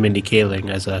written by Mindy Kaling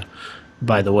as a,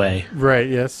 by the way. Right.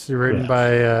 Yes. Written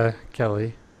by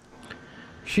Kelly.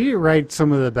 She writes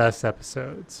some of the best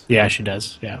episodes. Yeah, she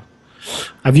does. Yeah.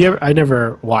 Have you ever? I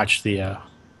never watched the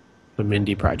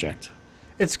Mindy Project.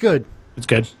 It's good. It's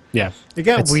good. Yeah. It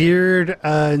got weird,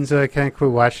 and so I kind of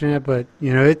quit watching it. But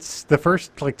it's the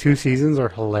first like 2 seasons are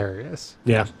hilarious.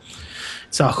 Yeah.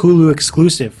 It's a Hulu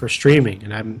exclusive for streaming,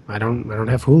 and I don't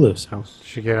have Hulu, so You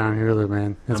should get on Hulu,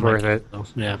 man. It's worth it. So,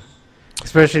 yeah.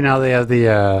 Especially now they have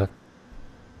the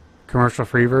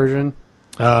commercial-free version.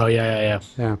 Oh yeah.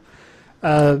 Yeah.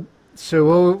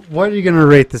 So what are you going to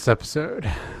rate this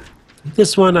episode?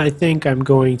 This one, I think I'm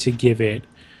going to give it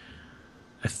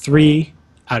a 3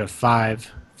 out of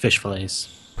 5 fish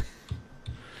fillets.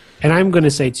 And I'm going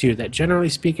to say, too, that generally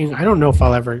speaking, I don't know if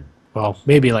I'll ever, well,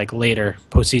 maybe like later,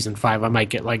 post-season 5, I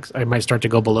might start to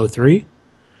go below 3.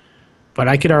 But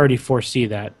I could already foresee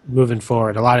that moving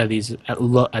forward, a lot of these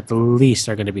at the least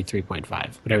are going to be 3.5,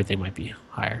 but everything might be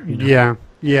higher.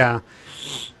 Yeah.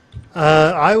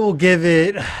 I will give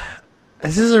it,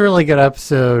 this is a really good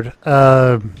episode,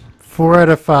 4 out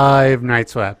of 5 night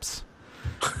sweps.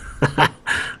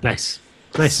 Nice.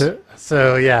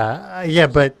 So yeah,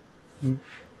 but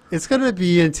it's going to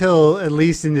be until at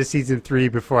least into season 3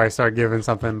 before I start giving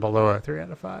something below a 3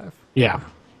 out of 5. Yeah.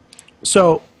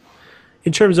 So,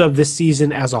 in terms of this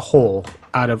season as a whole,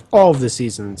 out of all of the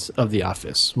seasons of The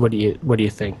Office, what do you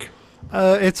think?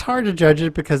 It's hard to judge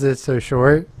it because it's so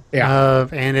short. Yeah.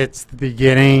 And it's the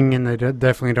beginning, and they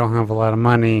definitely don't have a lot of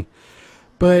money.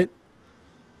 But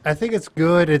I think it's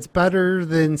good. It's better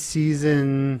than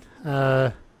season.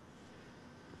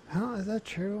 Oh, is that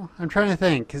true? I'm trying to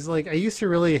think because I used to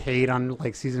really hate on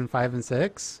season 5 and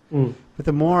 6, but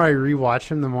the more I rewatch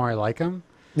them, the more I like them.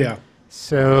 Yeah.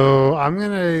 So I'm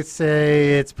gonna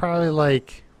say it's probably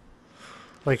like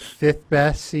 5th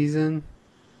best season.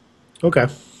 Okay.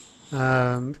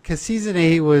 Because season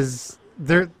 8 was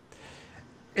there.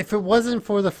 If it wasn't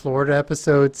for the Florida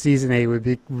episode, season 8 would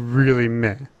be really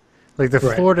meh. Like the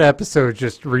Florida episode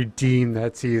just redeemed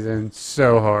that season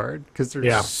so hard because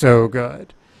they're so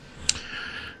good.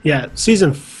 Yeah,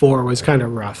 season 4 was kind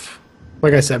of rough.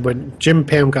 Like I said, when Jim and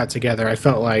Pam got together, I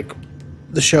felt like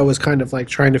the show was kind of like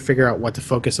trying to figure out what to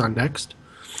focus on next.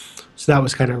 So that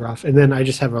was kind of rough. And then I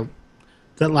just have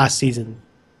that last season,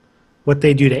 what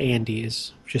they do to Andy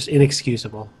is just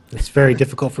inexcusable. It's very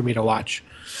difficult for me to watch.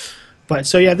 But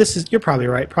so yeah, you're probably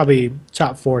right. Probably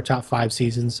top 4, top 5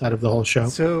 seasons out of the whole show.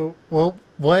 So, well,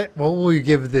 what will you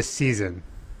give this season?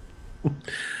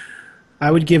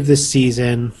 I would give this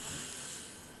season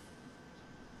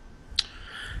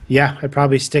Yeah, I'd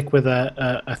probably stick with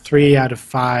a 3 out of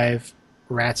 5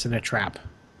 rats in a trap.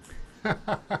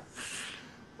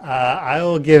 I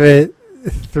will give it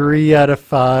 3 out of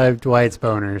 5 Dwight's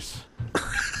boners.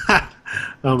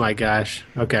 Oh my gosh.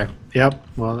 Okay. Yep.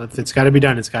 Well, if it's got to be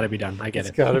done, it's got to be done. I get It's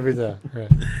it. got to be done.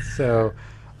 Right. So,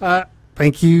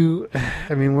 thank you.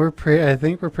 I mean, I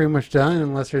think we're pretty much done,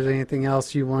 unless there's anything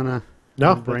else you want to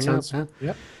No, bring that up. sounds.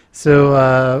 Yep.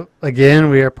 So, again,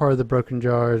 we are part of the Broken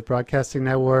Jars Broadcasting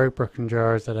Network,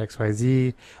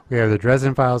 brokenjars.xyz. We have the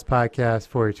Dresden Files podcast,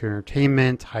 42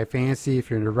 Entertainment, High Fantasy, if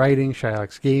you're into writing,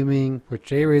 Shylock's Gaming, which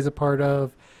J-Ray is a part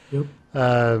of.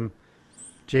 Yep.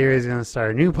 J-Ray is going to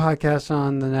start a new podcast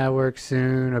on the network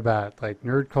soon about, like,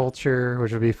 nerd culture,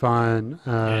 which will be fun.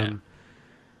 Yeah.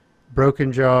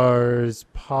 Broken Jars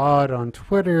Pod on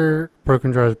Twitter,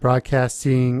 Broken Jars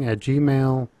Broadcasting at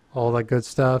Gmail, all that good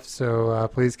stuff. So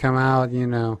please come out,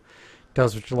 tell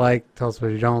us what you like, tell us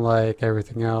what you don't like,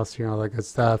 everything else, all that good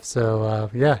stuff. So,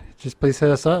 just please hit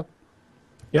us up.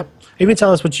 Yep. Even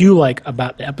tell us what you like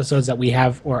about the episodes that we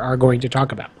have or are going to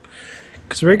talk about.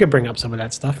 Because we could bring up some of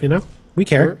that stuff, We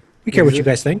care. Sure. We care what you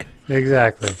guys think.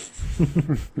 Exactly.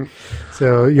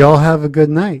 So, y'all have a good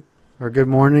night, or good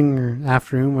morning, or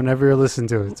afternoon, whenever you listen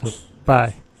to it. So,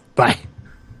 bye. Bye.